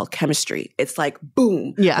 That's why it's called chemistry. It's like,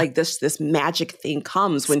 boom. Like this magic thing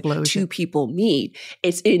comes when two people meet.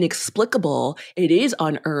 It's inexplicable. It is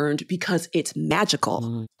unearned because it's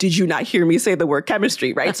magical. Did you not hear me say the word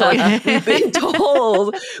chemistry, right? So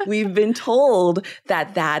we've been told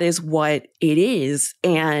that that is what it is.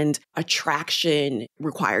 And attraction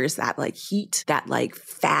requires that like heat, that like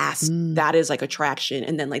fast, that is like attraction.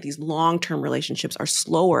 And then like these long-term relationships are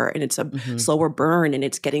slower and it's a slower burn and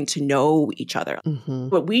it's getting to know each other.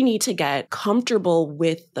 But we need to get comfortable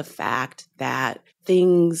with the fact that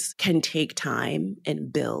things can take time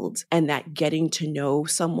and build, and that getting to know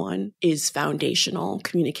someone is foundational.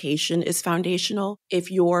 Communication is foundational.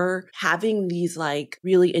 If you're having these like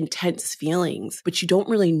really intense feelings, but you don't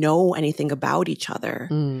really know anything about each other,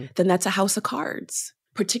 then that's a house of cards.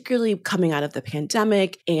 Particularly coming out of the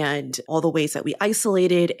pandemic and all the ways that we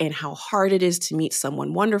isolated and how hard it is to meet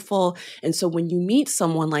someone wonderful. And so when you meet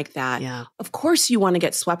someone like that, of course you want to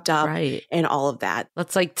get swept up and all of that.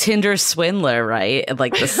 That's like Tinder swindler, right? And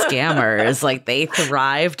like the scammers, like they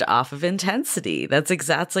thrived off of intensity. That's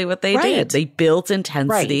exactly what they did. They built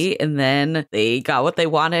intensity and then they got what they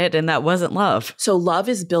wanted, and that wasn't love. So love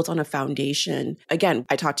is built on a foundation. Again,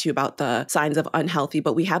 I talked to you about the signs of unhealthy,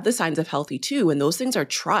 but we have the signs of healthy too. And those things are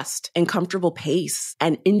trust and comfortable pace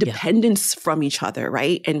and independence from each other,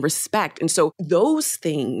 right? And respect. And so those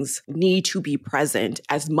things need to be present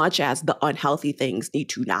as much as the unhealthy things need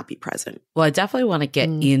to not be present. Well, I definitely want to get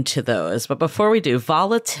into those. But before we do,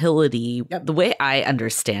 volatility, the way I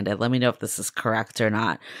understand it, let me know if this is correct or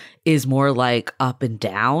not, is more like up and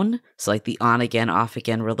down. So like the on again, off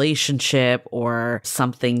again relationship, or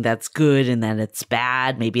something that's good and then it's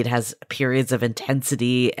bad. Maybe it has periods of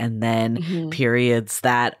intensity and then periods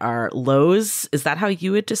that are lows. Is that how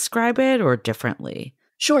you would describe it, or differently?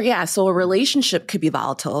 Sure, yeah. So a relationship could be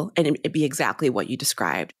volatile and it'd be exactly what you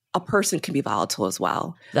described. A person can be volatile as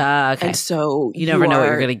well. Okay. And so you never know what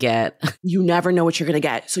you're going to get. You never know what you're going to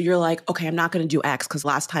get. So you're like, okay, I'm not going to do X because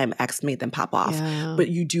last time X made them pop off. But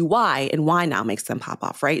you do Y, and Y now makes them pop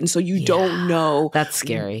off, right? And so you don't know. That's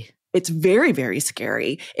scary. It's very, very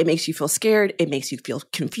scary. It makes you feel scared. It makes you feel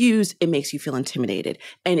confused. It makes you feel intimidated.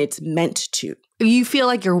 And it's meant to. You feel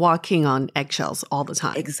like you're walking on eggshells all the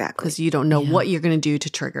time. Exactly. Because you don't know what you're going to do to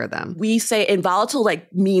trigger them. We say, and volatile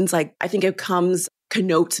like means like, I think it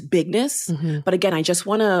connotes bigness. But again, I just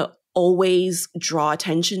want to always draw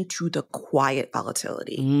attention to the quiet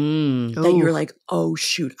volatility. That you're like, oh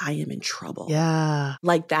shoot, I am in trouble.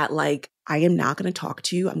 Like that, like, I am not going to talk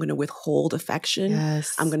to you. I'm going to withhold affection.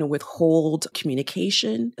 I'm going to withhold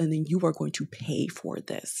communication. And then you are going to pay for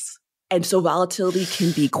this. And so volatility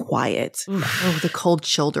can be quiet. Oh, the cold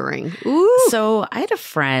shouldering. So I had a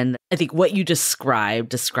friend, I think what you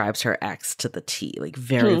describes her ex to the T, like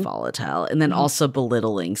very volatile, and then also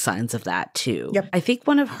belittling signs of that too. I think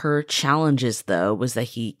one of her challenges though was that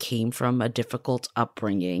he came from a difficult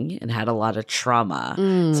upbringing and had a lot of trauma.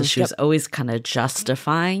 So she was always kind of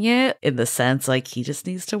justifying it in the sense like he just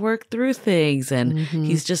needs to work through things and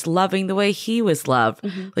he's just loving the way he was loved.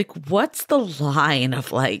 Like what's the line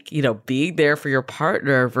of like, you know, being there for your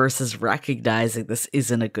partner versus recognizing this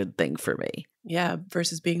isn't a good thing for me? Yeah,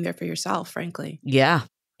 versus being there for yourself, frankly. Yeah.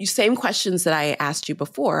 You same questions that I asked you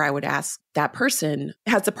before, I would ask that person.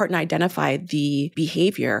 Has the partner identified the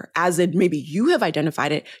behavior? As in maybe you have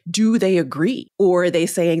identified it. Do they agree? Or are they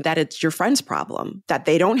saying that it's your friend's problem, that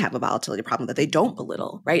they don't have a volatility problem, that they don't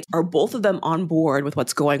belittle, right? Are both of them on board with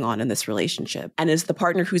what's going on in this relationship? And is the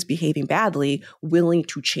partner who's behaving badly willing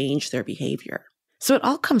to change their behavior? So it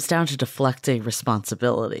all comes down to deflecting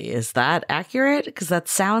responsibility. Is that accurate? Because that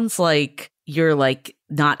sounds like you're like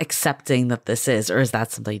not accepting that this is, or is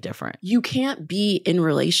that something different? You can't be in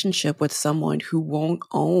relationship with someone who won't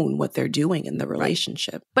own what they're doing in the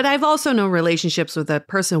relationship. Right. But I've also known relationships where the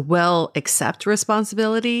person will accept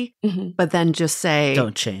responsibility, but then just say,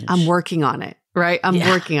 don't change. I'm working on it. Right. I'm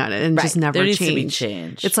working on it and just never there needs change. To be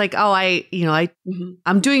change. It's like, oh,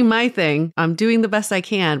 I'm doing my thing. I'm doing the best I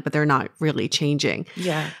can, but they're not really changing.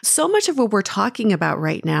 Yeah. So much of what we're talking about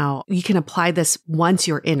right now, you can apply this once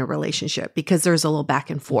you're in a relationship because there's a little back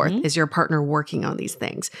and forth. Is your partner working on these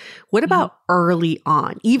things? What about early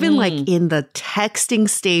on, even like in the texting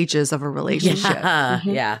stages of a relationship?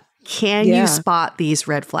 Yeah. Can you spot these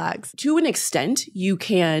red flags? To an extent, you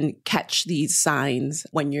can catch these signs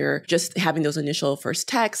when you're just having those initial first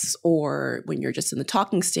texts or when you're just in the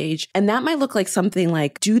talking stage. And that might look like something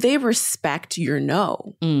like, do they respect your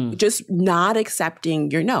no? Just not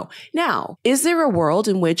accepting your no. Now, is there a world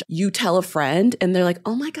in which you tell a friend and they're like,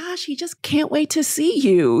 oh my gosh, he just can't wait to see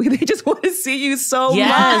you. They just want to see you so much.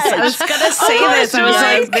 Yes, I was going to say this. I was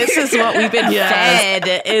like, this is what we've been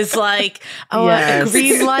fed is like, a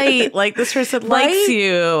green light. Like this person likes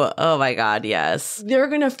you. Oh my God, yes. They're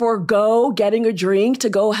going to forego getting a drink to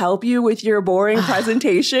go help you with your boring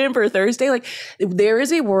presentation for Thursday. Like there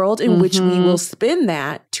is a world in which we will spin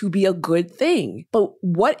that to be a good thing. But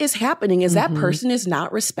what is happening is that person is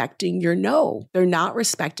not respecting your no. They're not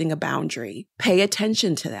respecting a boundary. Pay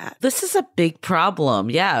attention to that. This is a big problem.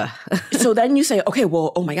 Yeah. So then you say, okay,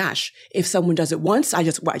 well, oh my gosh, if someone does it once, I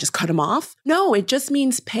just cut them off. No, it just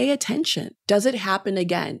means pay attention. Does it happen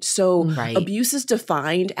again? So abuse is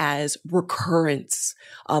defined as recurrence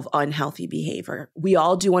of unhealthy behavior. We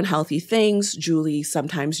all do unhealthy things. Julie,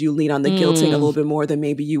 sometimes you lean on the guilting a little bit more than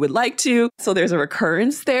maybe you would like to. So there's a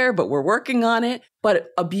recurrence there, but we're working on it.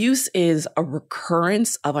 But abuse is a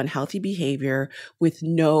recurrence of unhealthy behavior with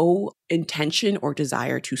no intention or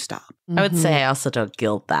desire to stop. I would say I also don't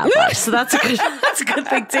guilt that much. So that's a good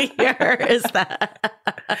thing to hear is that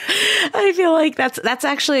I feel like that's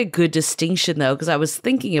actually a good distinction though, because I was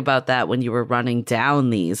thinking about that when you were running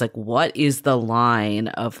down these, like what is the line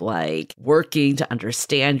of like working to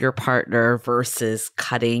understand your partner versus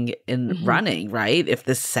cutting and running, right? If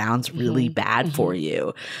this sounds really bad for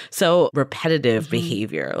you. So repetitive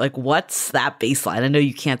behavior, like what's that baseline? I know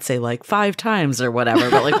you can't say like 5 times or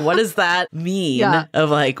whatever, but like what does that mean of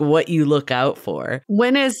like what you look out for?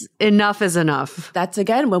 When is enough? That's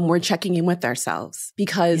again when we're checking in with ourselves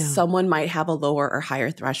because someone might have a lower or higher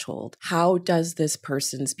threshold. How does this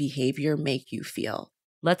person's behavior make you feel?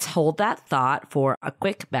 Let's hold that thought for a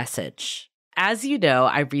quick message. As you know,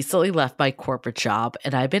 I recently left my corporate job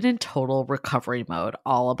and I've been in total recovery mode,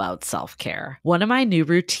 all about self-care. One of my new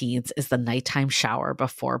routines is the nighttime shower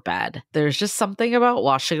before bed. There's just something about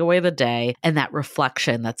washing away the day and that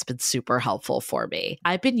reflection that's been super helpful for me.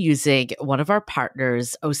 I've been using one of our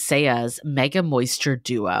partners, Osea's Mega Moisture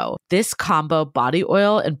Duo. This combo body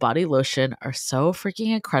oil and body lotion are so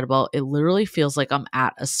freaking incredible. It literally feels like I'm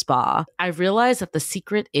at a spa. I realized that the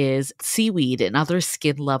secret is seaweed and other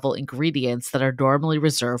skin level ingredients that are normally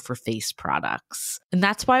reserved for face products. And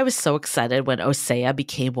that's why I was so excited when Osea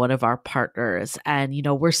became one of our partners. And, you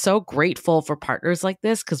know, we're so grateful for partners like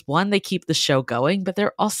this because one, they keep the show going, but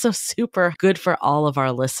they're also super good for all of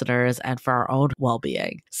our listeners and for our own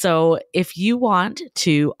well-being. So if you want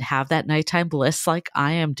to have that nighttime bliss like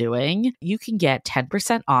I am doing, you can get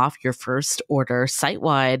 10% off your first order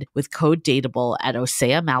site-wide with code DATEABLE at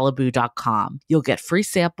oseamalibu.com. You'll get free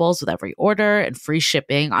samples with every order and free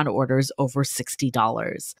shipping on orders over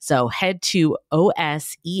 $60. So head to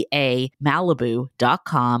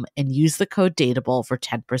oseamalibu.com and use the code DATEABLE for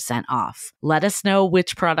 10% off. Let us know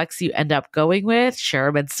which products you end up going with. Share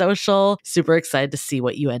them in social. Super excited to see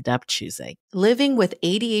what you end up choosing. Living with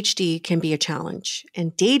ADHD can be a challenge,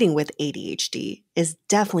 and dating with ADHD is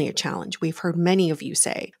definitely a challenge, we've heard many of you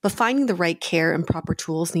say. But finding the right care and proper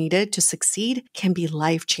tools needed to succeed can be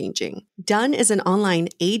life-changing. Done is an online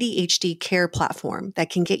ADHD care platform that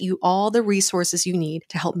can get you all the resources you need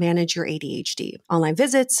to help manage your ADHD. Online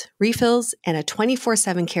visits, refills, and a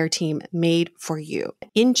 24/7 care team made for you.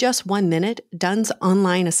 In just 1 minute, Done's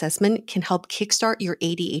online assessment can help kickstart your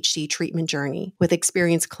ADHD treatment journey. With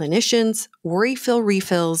experienced clinicians, worry-fill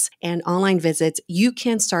refills, and online visits, you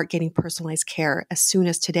can start getting personalized care as soon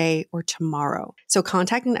as today or tomorrow. So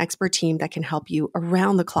contact an expert team that can help you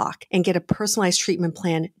around the clock and get a personalized treatment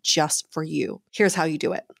plan just for you. Here's how you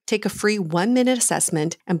do it. Take a free 1-minute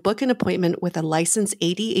assessment and book an appointment with a licensed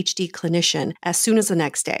ADHD clinician as soon as the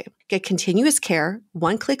next day. Get continuous care,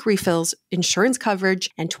 one-click refills, insurance coverage,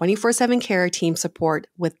 and 24/7 care team support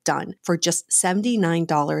with Done for just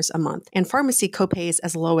 $79 a month, and pharmacy copays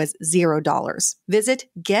as low as $0. Visit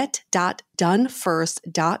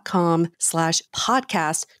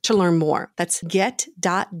get.donefirst.com/podcast to learn more. That's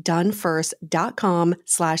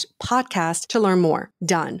get.donefirst.com/podcast to learn more.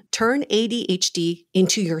 Done. Turn ADHD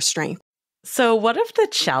into your strength. So one of the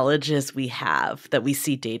challenges we have that we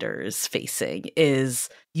see daters facing is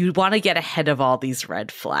you want to get ahead of all these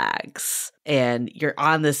red flags, and you're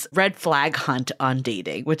on this red flag hunt on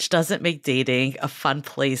dating, which doesn't make dating a fun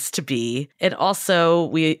place to be. And also,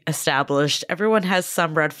 we established everyone has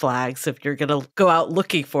some red flags. If you're going to go out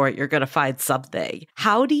looking for it, you're going to find something.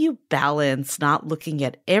 How do you balance not looking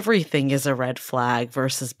at everything as a red flag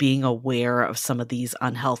versus being aware of some of these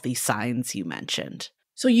unhealthy signs you mentioned?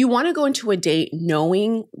 So you want to go into a date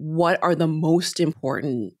knowing what are the most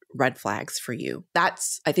important red flags for you.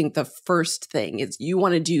 That's, I think, the first thing is you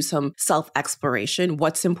want to do some self-exploration.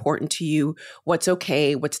 What's important to you? What's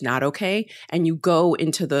okay? What's not okay? And you go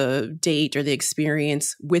into the date or the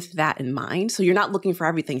experience with that in mind. So you're not looking for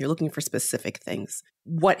everything. You're looking for specific things.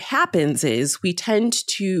 What happens is we tend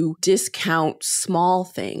to discount small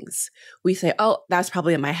things. We say, oh, that's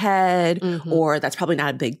probably in my head, or that's probably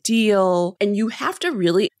not a big deal. And you have to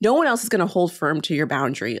really, no one else is going to hold firm to your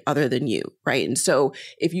boundary other than you, right? And so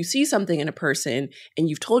if you see something in a person and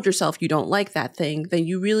you've told yourself you don't like that thing, then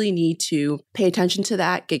you really need to pay attention to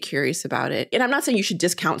that, get curious about it. And I'm not saying you should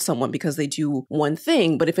discount someone because they do one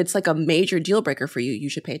thing, but if it's like a major deal breaker for you, you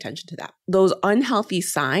should pay attention to that. Those unhealthy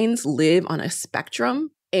signs live on a spectrum.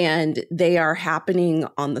 And they are happening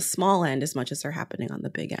on the small end as much as they're happening on the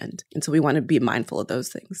big end. And so we want to be mindful of those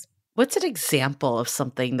things. What's an example of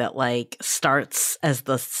something that like starts as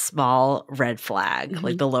the small red flag,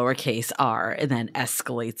 like the lowercase r, and then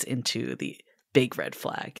escalates into the big red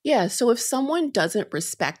flag? Yeah. So if someone doesn't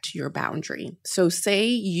respect your boundary, so say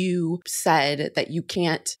you said that you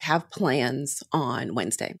can't have plans on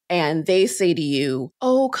Wednesday and they say to you,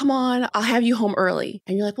 oh, come on, I'll have you home early.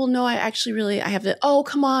 And you're like, well, no, I have to, oh,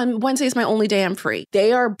 come on, Wednesday is my only day I'm free.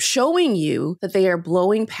 They are showing you that they are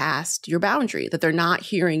blowing past your boundary, that they're not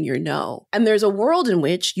hearing your no. And there's a world in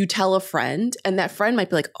which you tell a friend and that friend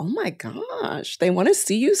might be like, oh my gosh, they want to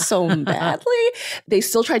see you so badly. They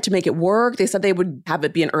still tried to make it work. They said they would have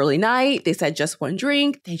it be an early night. They said just one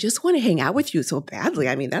drink. They just want to hang out with you so badly.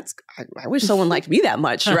 I mean, I wish someone liked me that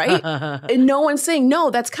much, right? And no one's saying,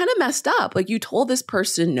 no, that's kind of messed up. Like you told this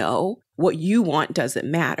person no. What you want doesn't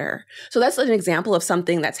matter. So that's an example of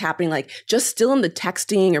something that's happening, like just still in the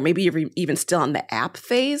texting or maybe even still on the app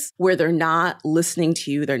phase where they're not listening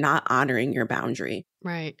to you. They're not honoring your boundary.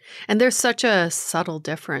 Right. And there's such a subtle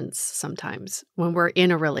difference sometimes when we're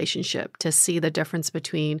in a relationship to see the difference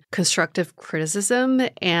between constructive criticism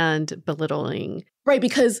and belittling. Right.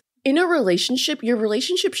 Because in a relationship, your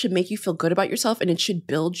relationship should make you feel good about yourself and it should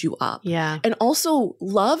build you up. Yeah. And also,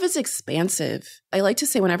 love is expansive. I like to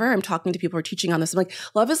say whenever I'm talking to people or teaching on this, I'm like,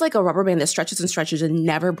 love is like a rubber band that stretches and stretches and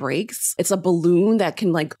never breaks. It's a balloon that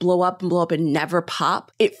can like blow up and never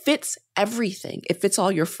pop. It fits everything. It fits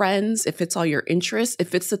all your friends. It fits all your interests. It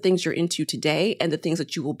fits the things you're into today and the things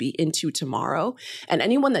that you will be into tomorrow. And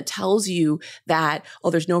anyone that tells you that, oh,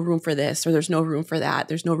 there's no room for this or there's no room for that,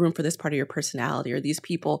 there's no room for this part of your personality or these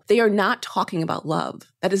people, they are not talking about love.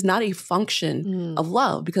 That is not a function of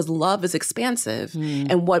love because love is expansive.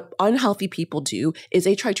 And what unhealthy people do is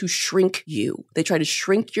they try to shrink you. They try to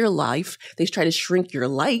shrink your life. They try to shrink your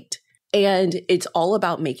light. And it's all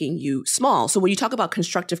about making you small. So when you talk about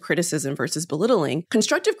constructive criticism versus belittling,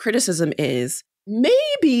 constructive criticism is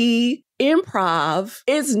maybe improv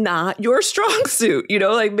is not your strong suit. You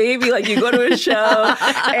know, like maybe like you go to a show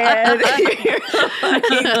and you're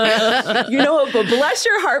like, you know, but bless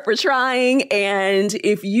your heart for trying. And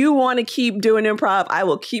if you want to keep doing improv, I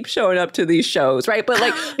will keep showing up to these shows, right? But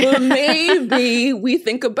like, but maybe we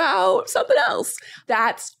think about something else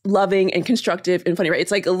that's loving and constructive and funny, right?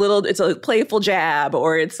 It's like it's a playful jab,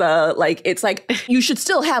 or it's like you should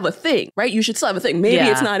still have a thing, right? You should still have a thing. Maybe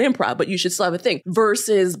it's not improv, but you should still have a thing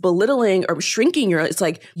versus belittling or shrinking it's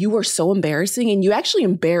like, you are so embarrassing and you actually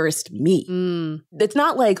embarrassed me. It's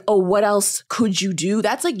not like, oh, what else could you do?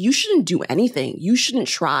 That's like, you shouldn't do anything. You shouldn't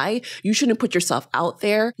try. You shouldn't put yourself out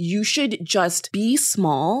there. You should just be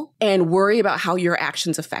small and worry about how your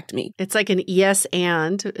actions affect me. It's like an yes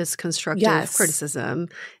and is constructive criticism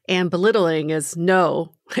and belittling is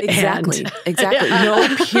no. Exactly. Exactly.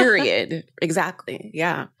 No, period. Exactly.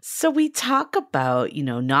 Yeah. So we talk about,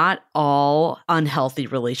 not all unhealthy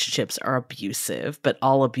relationships are abusive, but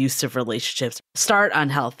all abusive relationships start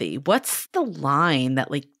unhealthy. What's the line that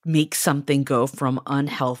makes something go from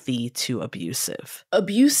unhealthy to abusive?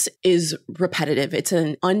 Abuse is repetitive. It's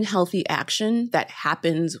an unhealthy action that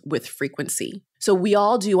happens with frequency. So we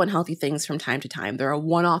all do unhealthy things from time to time. There are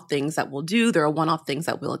one-off things that we'll do. There are one-off things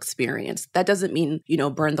that we'll experience. That doesn't mean,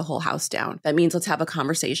 burn the whole house down. That means let's have a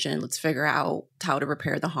conversation. Let's figure out how to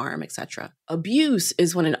repair the harm, etc. Abuse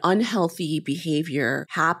is when an unhealthy behavior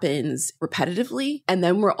happens repetitively. And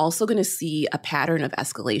then we're also going to see a pattern of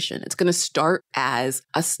escalation. It's going to start as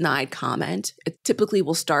a snide comment. It typically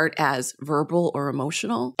will start as verbal or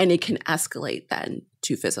emotional, and it can escalate then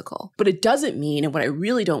to physical. But it doesn't mean, and what I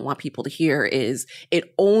really don't want people to hear is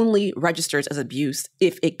it only registers as abuse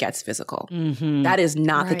if it gets physical. Mm-hmm. That is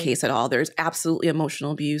not the case at all. There's absolutely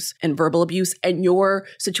emotional abuse and verbal abuse, and your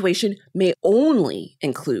situation may only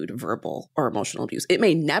include verbal or emotional abuse. It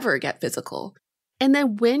may never get physical. And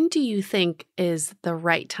then when do you think is the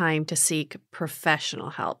right time to seek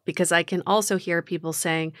professional help? Because I can also hear people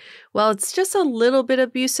saying, well, it's just a little bit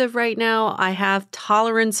abusive right now. I have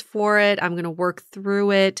tolerance for it. I'm going to work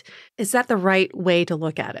through it. Is that the right way to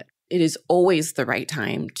look at it? It is always the right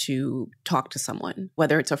time to talk to someone,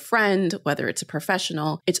 whether it's a friend, whether it's a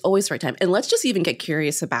professional, it's always the right time. And let's just even get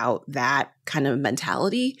curious about that kind of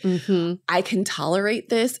mentality. Mm-hmm. I can tolerate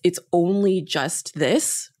this. It's only just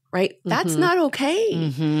this. Right? That's not okay.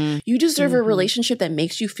 Mm-hmm. You deserve a relationship that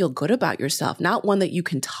makes you feel good about yourself, not one that you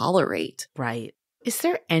can tolerate. Right. Is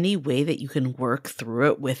there any way that you can work through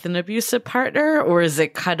it with an abusive partner? Or is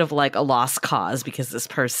it kind of like a lost cause because this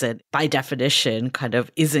person, by definition, kind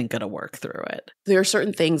of isn't going to work through it? There are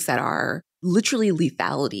certain things that are literally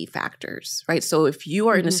lethality factors, right? So if you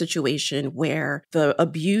are in a situation where the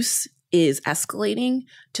abuse is escalating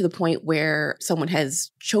to the point where someone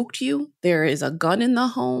has choked you, there is a gun in the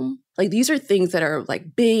home. These are things that are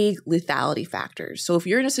big lethality factors. So if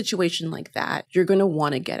you're in a situation like that, you're going to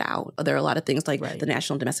want to get out. There are a lot of things like the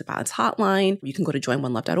National Domestic Violence Hotline. You can go to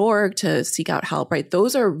joinonelove.org to seek out help, right?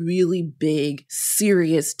 Those are really big,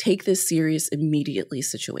 serious, take this serious immediately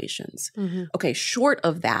situations. Mm-hmm. Okay, short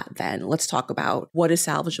of that, then let's talk about what is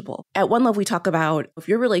salvageable. At One Love, we talk about if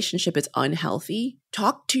your relationship is unhealthy,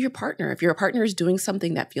 talk to your partner. If your partner is doing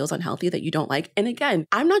something that feels unhealthy that you don't like. And again,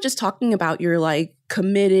 I'm not just talking about your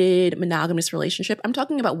committed monogamous relationship. I'm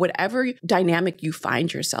talking about whatever dynamic you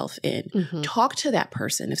find yourself in. Mm-hmm. Talk to that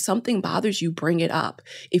person. If something bothers you, bring it up.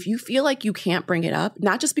 If you feel like you can't bring it up,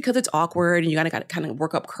 not just because it's awkward and you gotta kind of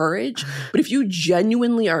work up courage, but if you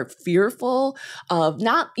genuinely are fearful of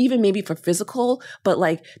not even maybe for physical, but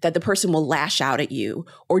that the person will lash out at you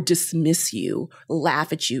or dismiss you,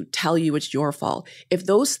 laugh at you, tell you it's your fault. If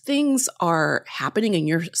those things are happening and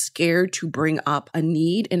you're scared to bring up a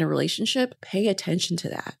need in a relationship, pay attention to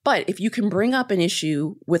that. But if you can bring up an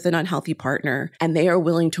issue with an unhealthy partner and they are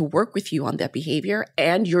willing to work with you on that behavior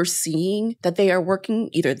and you're seeing that they are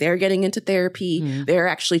working, either they're getting into therapy, they're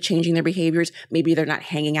actually changing their behaviors, maybe they're not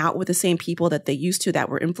hanging out with the same people that they used to that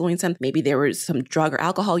were influencing them, maybe there was some drug or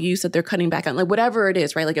alcohol use that they're cutting back on, whatever it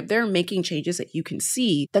is, right? If they're making changes that you can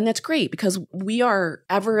see, then that's great because we are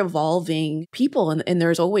ever evolving people and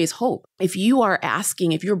there's always hope. If you are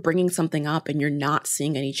asking, if you're bringing something up and you're not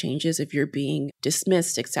seeing any changes, if you're being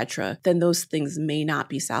dismissed, etc., then those things may not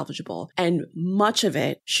be salvageable. And much of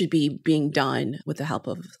it should be being done with the help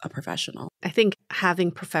of a professional. I think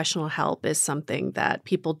having professional help is something that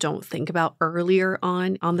people don't think about earlier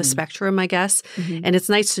on the spectrum, I guess. Mm-hmm. And it's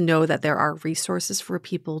nice to know that there are resources for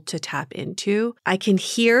people to tap into. I can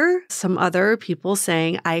hear some other people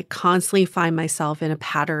saying, I constantly find myself in a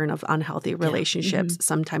pattern of unhealthy relationships,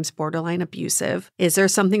 sometimes borderline abusive. Is there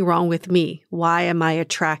something wrong with me? Why am I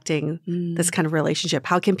attracting this kind of relationship?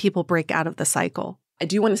 How can people break out of the cycle? I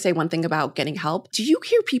do want to say one thing about getting help. Do you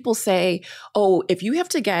hear people say, oh, if you have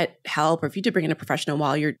to get help or if you did bring in a professional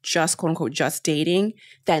while you're just quote unquote just dating,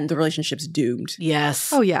 then the relationship's doomed?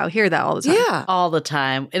 Yes. Oh, yeah. I hear that all the time. Yeah. All the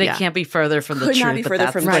time. And it can't be further from the truth, but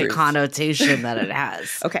that's the connotation that it has.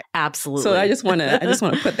 Okay. Absolutely. So I just want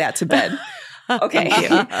to put that to bed. Okay.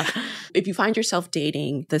 If you find yourself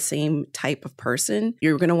dating the same type of person,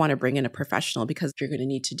 you're going to want to bring in a professional because you're going to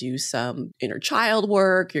need to do some inner child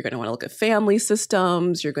work. You're going to want to look at family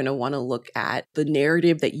systems. You're going to want to look at the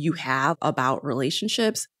narrative that you have about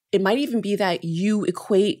relationships. It might even be that you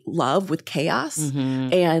equate love with chaos.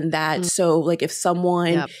 And that, so like if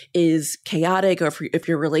someone is chaotic, or if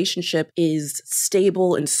your relationship is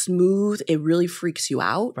stable and smooth, it really freaks you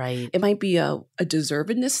out. Right. It might be a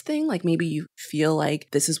deservedness thing. Like maybe you feel like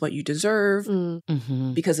this is what you deserve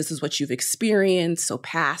because this is what you've experienced. So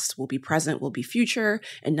past will be present, will be future,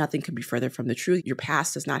 and nothing can be further from the truth. Your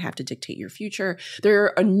past does not have to dictate your future. There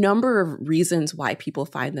are a number of reasons why people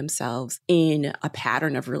find themselves in a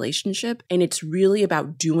pattern of relationship. And it's really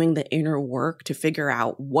about doing the inner work to figure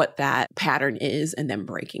out what that pattern is and then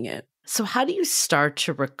breaking it. So how do you start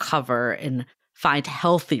to recover and find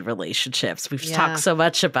healthy relationships? We've talked so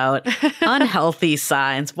much about unhealthy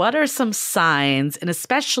signs. What are some signs? And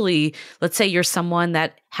especially, let's say you're someone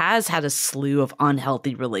that has had a slew of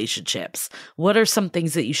unhealthy relationships. What are some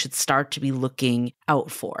things that you should start to be looking out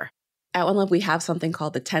for? At OneLove, we have something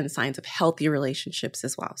called the 10 signs of healthy relationships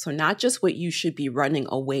as well. So not just what you should be running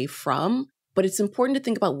away from, but it's important to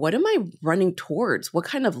think about, what am I running towards? What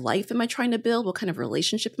kind of life am I trying to build? What kind of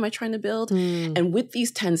relationship am I trying to build? And with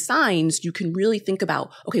these 10 signs, you can really think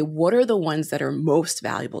about, okay, what are the ones that are most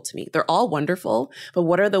valuable to me? They're all wonderful, but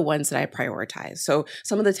what are the ones that I prioritize? So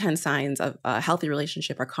some of the 10 signs of a healthy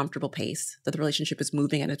relationship are comfortable pace, that the relationship is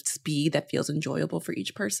moving at a speed that feels enjoyable for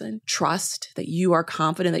each person. Trust, that you are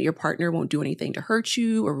confident that your partner won't do anything to hurt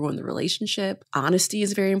you or ruin the relationship. Honesty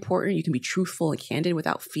is very important. You can be truthful and candid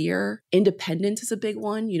without fear. Independence is a big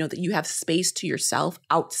one, that you have space to yourself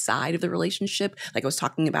outside of the relationship. Like I was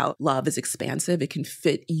talking about, love is expansive. It can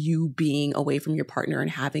fit you being away from your partner and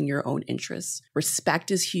having your own interests. Respect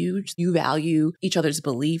is huge. You value each other's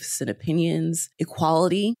beliefs and opinions.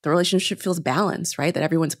 Equality, the relationship feels balanced, right? That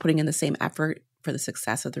everyone's putting in the same effort for the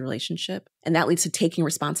success of the relationship. And that leads to taking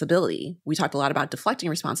responsibility. We talked a lot about deflecting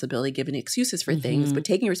responsibility, giving excuses for things, but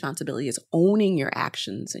taking responsibility is owning your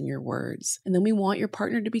actions and your words. And then we want your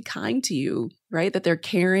partner to be kind to you, right? That they're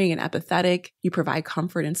caring and empathetic. You provide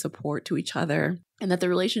comfort and support to each other. And that the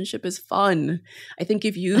relationship is fun. I think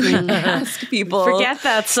if you ask people, forget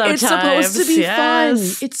that sometimes. It's supposed to be fun.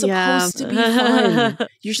 It's supposed to be fun.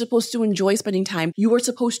 You're supposed to enjoy spending time. You are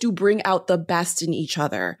supposed to bring out the best in each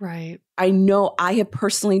other. Right. I know I have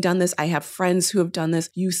personally done this. I have friends who have done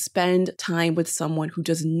this. You spend time with someone who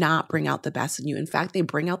does not bring out the best in you. In fact, they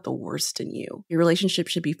bring out the worst in you. Your relationship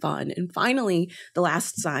should be fun. And finally, the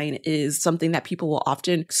last sign is something that people will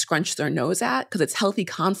often scrunch their nose at because it's healthy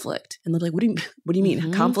conflict. And they're like, what do you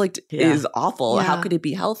mean? Conflict is awful. Yeah. How could it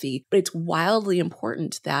be healthy? But it's wildly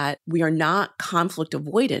important that we are not conflict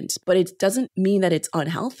avoidant, but it doesn't mean that it's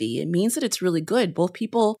unhealthy. It means that it's really good. Both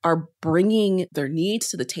people are bringing their needs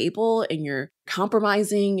to the table, and you're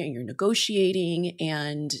compromising and you're negotiating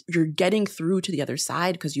and you're getting through to the other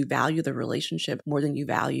side because you value the relationship more than you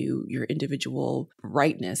value your individual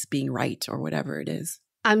rightness, being right or whatever it is.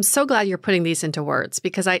 I'm so glad you're putting these into words,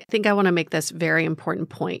 because I think I want to make this very important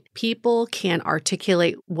point. People can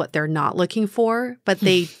articulate what they're not looking for, but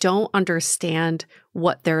they don't understand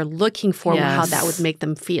what they're looking for, how that would make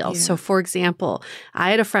them feel. So for example,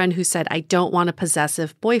 I had a friend who said, I don't want a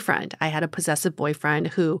possessive boyfriend. I had a possessive boyfriend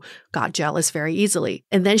who got jealous very easily.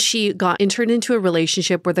 And then she entered into a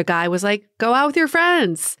relationship where the guy was like, go out with your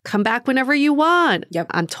friends, come back whenever you want. Yep.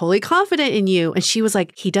 I'm totally confident in you. And she was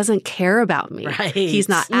like, he doesn't care about me. Right. He's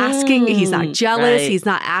not asking. He's not jealous. He's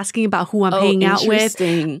not asking about who I'm hanging out with.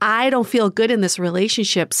 I don't feel good in this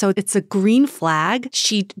relationship. So it's a green flag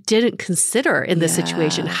she didn't consider in this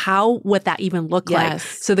situation. How would that even look like?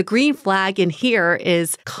 So the green flag in here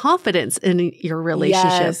is confidence in your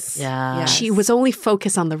relationship. She was only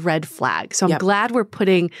focused on the red flag. So I'm glad we're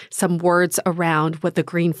putting some words around what the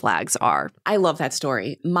green flags are. I love that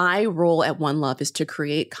story. My role at OneLove is to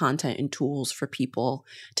create content and tools for people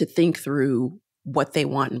to think through what they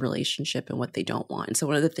want in relationship and what they don't want. And so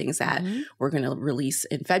one of the things that we're going to release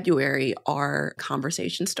in February are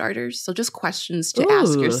conversation starters. So just questions to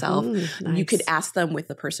ask yourself. Nice. You could ask them with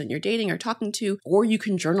the person you're dating or talking to, or you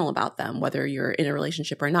can journal about them, whether you're in a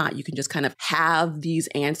relationship or not. You can just kind of have these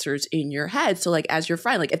answers in your head. So like as your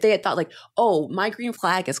friend, like if they had thought like, oh, my green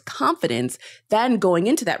flag is confidence, then going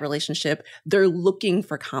into that relationship, they're looking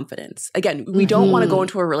for confidence. Again, we don't want to go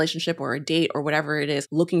into a relationship or a date or whatever it is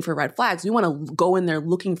looking for red flags. We want to go in there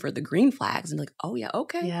looking for the green flags and like, oh yeah,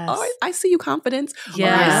 okay. Oh, I see you confidence. Or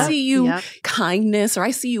I see you kindness, or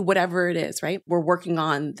I see you whatever it is, right? We're working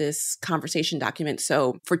on this conversation document.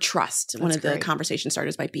 So for trust, one of the conversation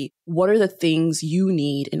starters might be, what are the things you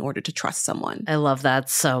need in order to trust someone? I love that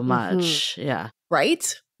so much. Yeah.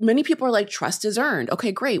 Right? many people are like, trust is earned.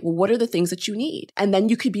 Okay, great. Well, what are the things that you need? And then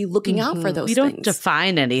you could be looking out for those We things. don't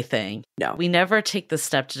define anything. No. We never take the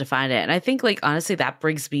step to define it. And I think, like, honestly, that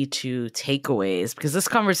brings me to takeaways, because this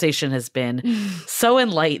conversation has been so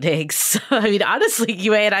enlightening. So, I mean, honestly,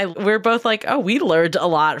 Yue and I, we're both like, oh, we learned a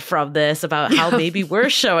lot from this about how maybe we're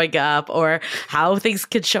showing up or how things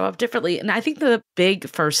could show up differently. And I think the big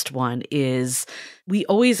first one is we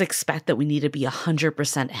always expect that we need to be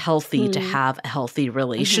 100% healthy to have a healthy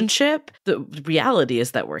relationship. The reality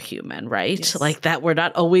is that we're human, right? Yes. Like that we're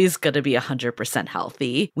not always going to be 100%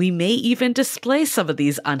 healthy. We may even display some of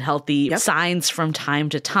these unhealthy signs from time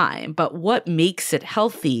to time. But what makes it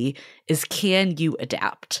healthy is, can you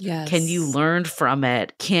adapt? Yes. Can you learn from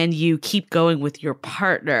it? Can you keep going with your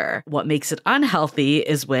partner? What makes it unhealthy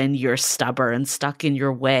is when you're stubborn, stuck in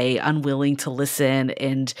your way, unwilling to listen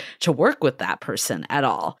and to work with that person at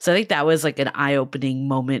all. So I think that was like an eye-opening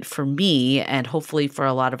moment for me, and hopefully for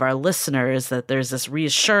a lot of our listeners, that there's this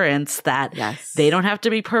reassurance that they don't have to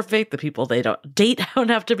be perfect. The people they don't date don't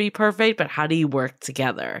have to be perfect, but how do you work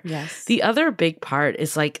together? Yes. The other big part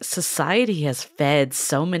is like society has fed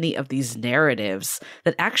so many of these narratives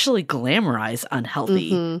that actually glamorize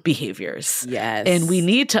unhealthy behaviors. Yes. And we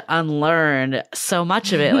need to unlearn so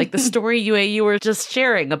much of it. Like the story you were just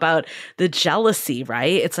sharing about the jealousy,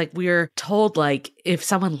 right? It's like we're told like if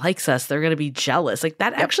someone likes us, they're going to be jealous. Like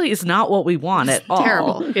that actually is not what we want at all.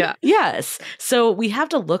 Terrible. Yeah. Yes. So we have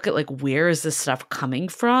to look at like, where is this stuff coming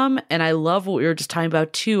from? And I love what we were just talking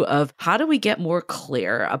about too, of how do we get more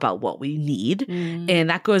clear about what we need? And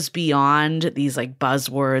that goes beyond these like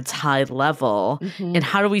buzzwords, high level. And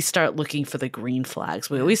how do we start looking for the green flags?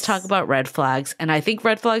 We always talk about red flags, and I think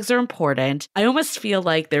red flags are important. I almost feel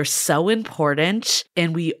like they're so important,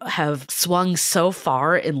 and we have swung so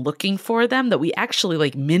far in looking for them that we actually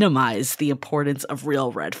like minimize the importance of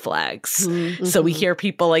real red flags. So we hear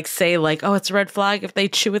people like say like, oh, it's a red flag if they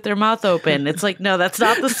chew with their mouth open. It's like, no, that's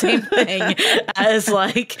not the same thing as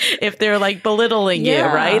like if they're like belittling you,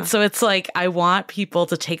 right? So it's like, I want people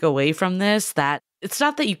to take away from this that it's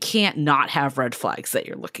not that you can't not have red flags that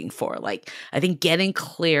you're looking for. Like, I think getting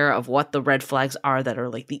clear of what the red flags are that are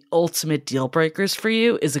like the ultimate deal breakers for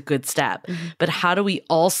you is a good step. But how do we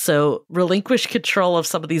also relinquish control of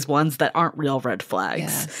some of these ones that aren't real red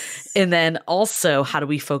flags? And then also, how do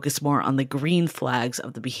we focus more on the green flags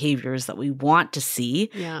of the behaviors that we want to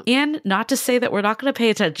see? And not to say that we're not going to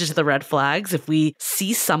pay attention to the red flags. If we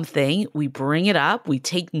see something, we bring it up, we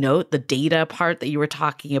take note, the data part that you were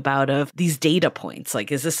talking about of these data points.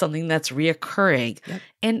 Like, is this something that's reoccurring?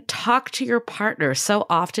 And talk to your partner. So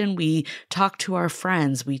often we talk to our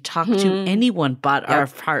friends, we talk to anyone but our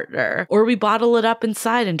partner, or we bottle it up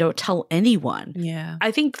inside and don't tell anyone.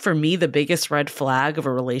 I think for me, the biggest red flag of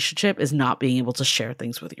a relationship is not being able to share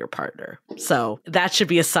things with your partner. So that should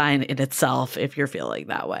be a sign in itself if you're feeling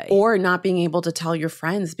that way. Or not being able to tell your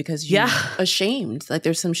friends because you're ashamed. Like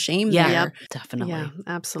there's some shame there. Definitely. Yeah,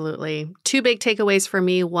 absolutely. Two big takeaways for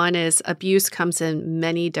me. One is abuse comes in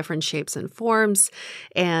many different shapes and forms.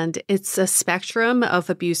 And it's a spectrum of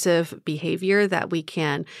abusive behavior that we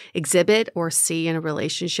can exhibit or see in a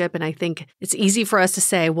relationship. And I think it's easy for us to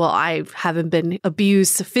say, well, I haven't been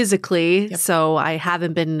abused physically, so I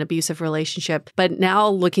haven't been in an abusive relationship. But now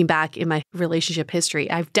looking back in my relationship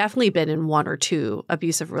history, I've definitely been in one or two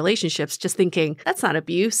abusive relationships, just thinking, that's not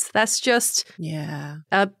abuse. That's just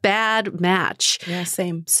a bad match. Yeah,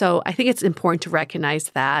 same. So I think it's important to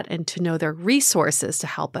recognize that and to know there are resources to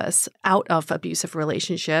help us out of abusive relationships.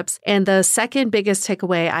 And the second biggest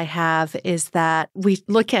takeaway I have is that we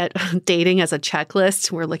look at dating as a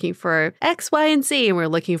checklist. We're looking for X, Y, and Z, and we're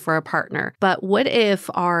looking for a partner. But what if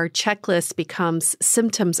our checklist becomes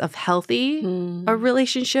symptoms of healthy a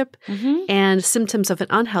relationship and symptoms of an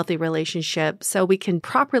unhealthy relationship, so we can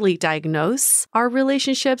properly diagnose our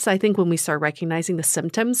relationships? I think when we start recognizing the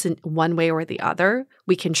symptoms in one way or the other,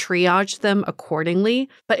 we can triage them accordingly.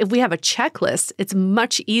 But if we have a checklist, it's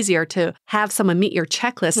much easier to have someone meet your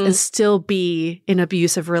checklist and still be in an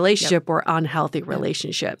abusive relationship or unhealthy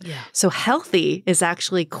relationship. So healthy is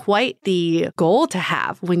actually quite the goal to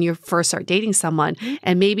have when you first start dating someone.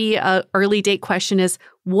 And maybe an early date question is,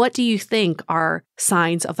 what do you think are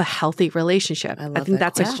signs of a healthy relationship? I think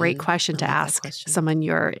that's a great question to ask someone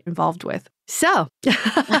you're involved with. So,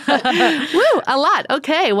 a lot.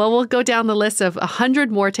 Okay, well, we'll go down the list of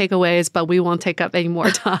 100 more takeaways, but we won't take up any more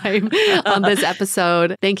time on this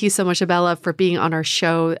episode. Thank you so much, Ebele, for being on our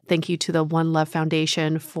show. Thank you to the OneLove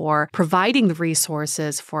Foundation for providing the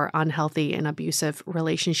resources for unhealthy and abusive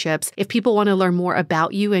relationships. If people want to learn more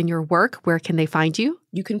about you and your work, where can they find you?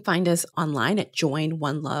 You can find us online at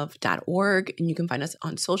joinonelove.org, and you can find us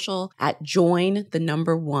on social at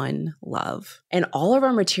join1love. And all of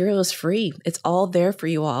our material is free. It's all there for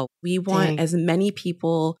you all. We want as many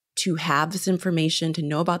people to have this information, to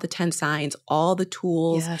know about the 10 signs, all the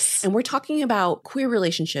tools. Yes. And we're talking about queer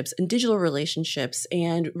relationships and digital relationships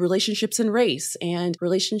and relationships in race and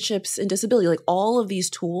relationships in disability. Like all of these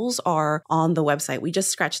tools are on the website. We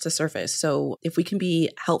just scratched the surface. So if we can be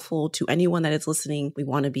helpful to anyone that is listening, we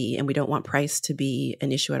want to be, and we don't want price to be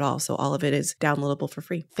an issue at all. So all of it is downloadable for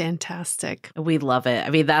free. Fantastic. We love it. I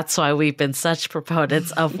mean, that's why we've been such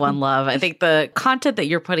proponents of OneLove. I think the content that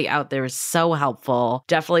you're putting out there is so helpful.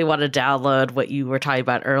 Definitely want to download what you were talking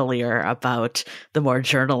about earlier about the more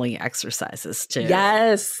journaling exercises too.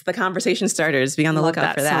 Yes, the conversation starters. Be on the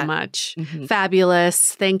lookout for that. So much.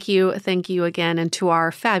 Fabulous. Thank you. Thank you again. And to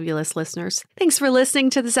our fabulous listeners, thanks for listening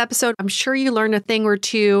to this episode. I'm sure you learned a thing or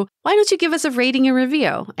two. Why don't you give us a rating and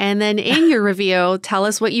review? And then in your review, tell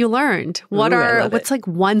us what you learned. What's like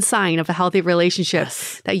one sign of a healthy relationship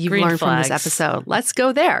that you've learned from this episode? Let's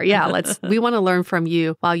go there. Yeah, we want to learn from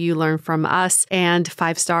you while you learn from us. And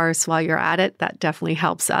 5 stars while you're at it. That definitely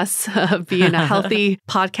helps us be in a healthy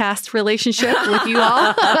podcast relationship with you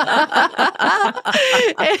all.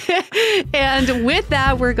 And with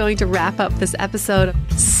that, we're going to wrap up this episode.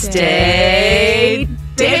 Stay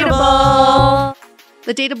dateable.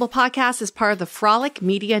 The Dateable Podcast is part of the Frolic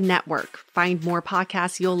Media Network. Find more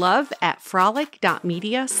podcasts you'll love at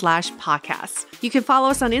frolic.media/podcasts. You can follow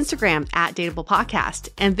us on Instagram at Dateable Podcast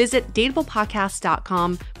and visit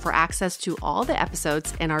dateablepodcast.com for access to all the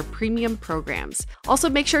episodes and our premium programs. Also,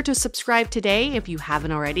 make sure to subscribe today if you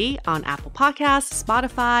haven't already on Apple Podcasts,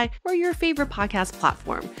 Spotify, or your favorite podcast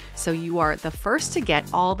platform, so you are the first to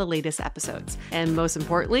get all the latest episodes. And most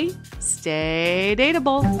importantly, stay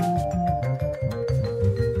dateable.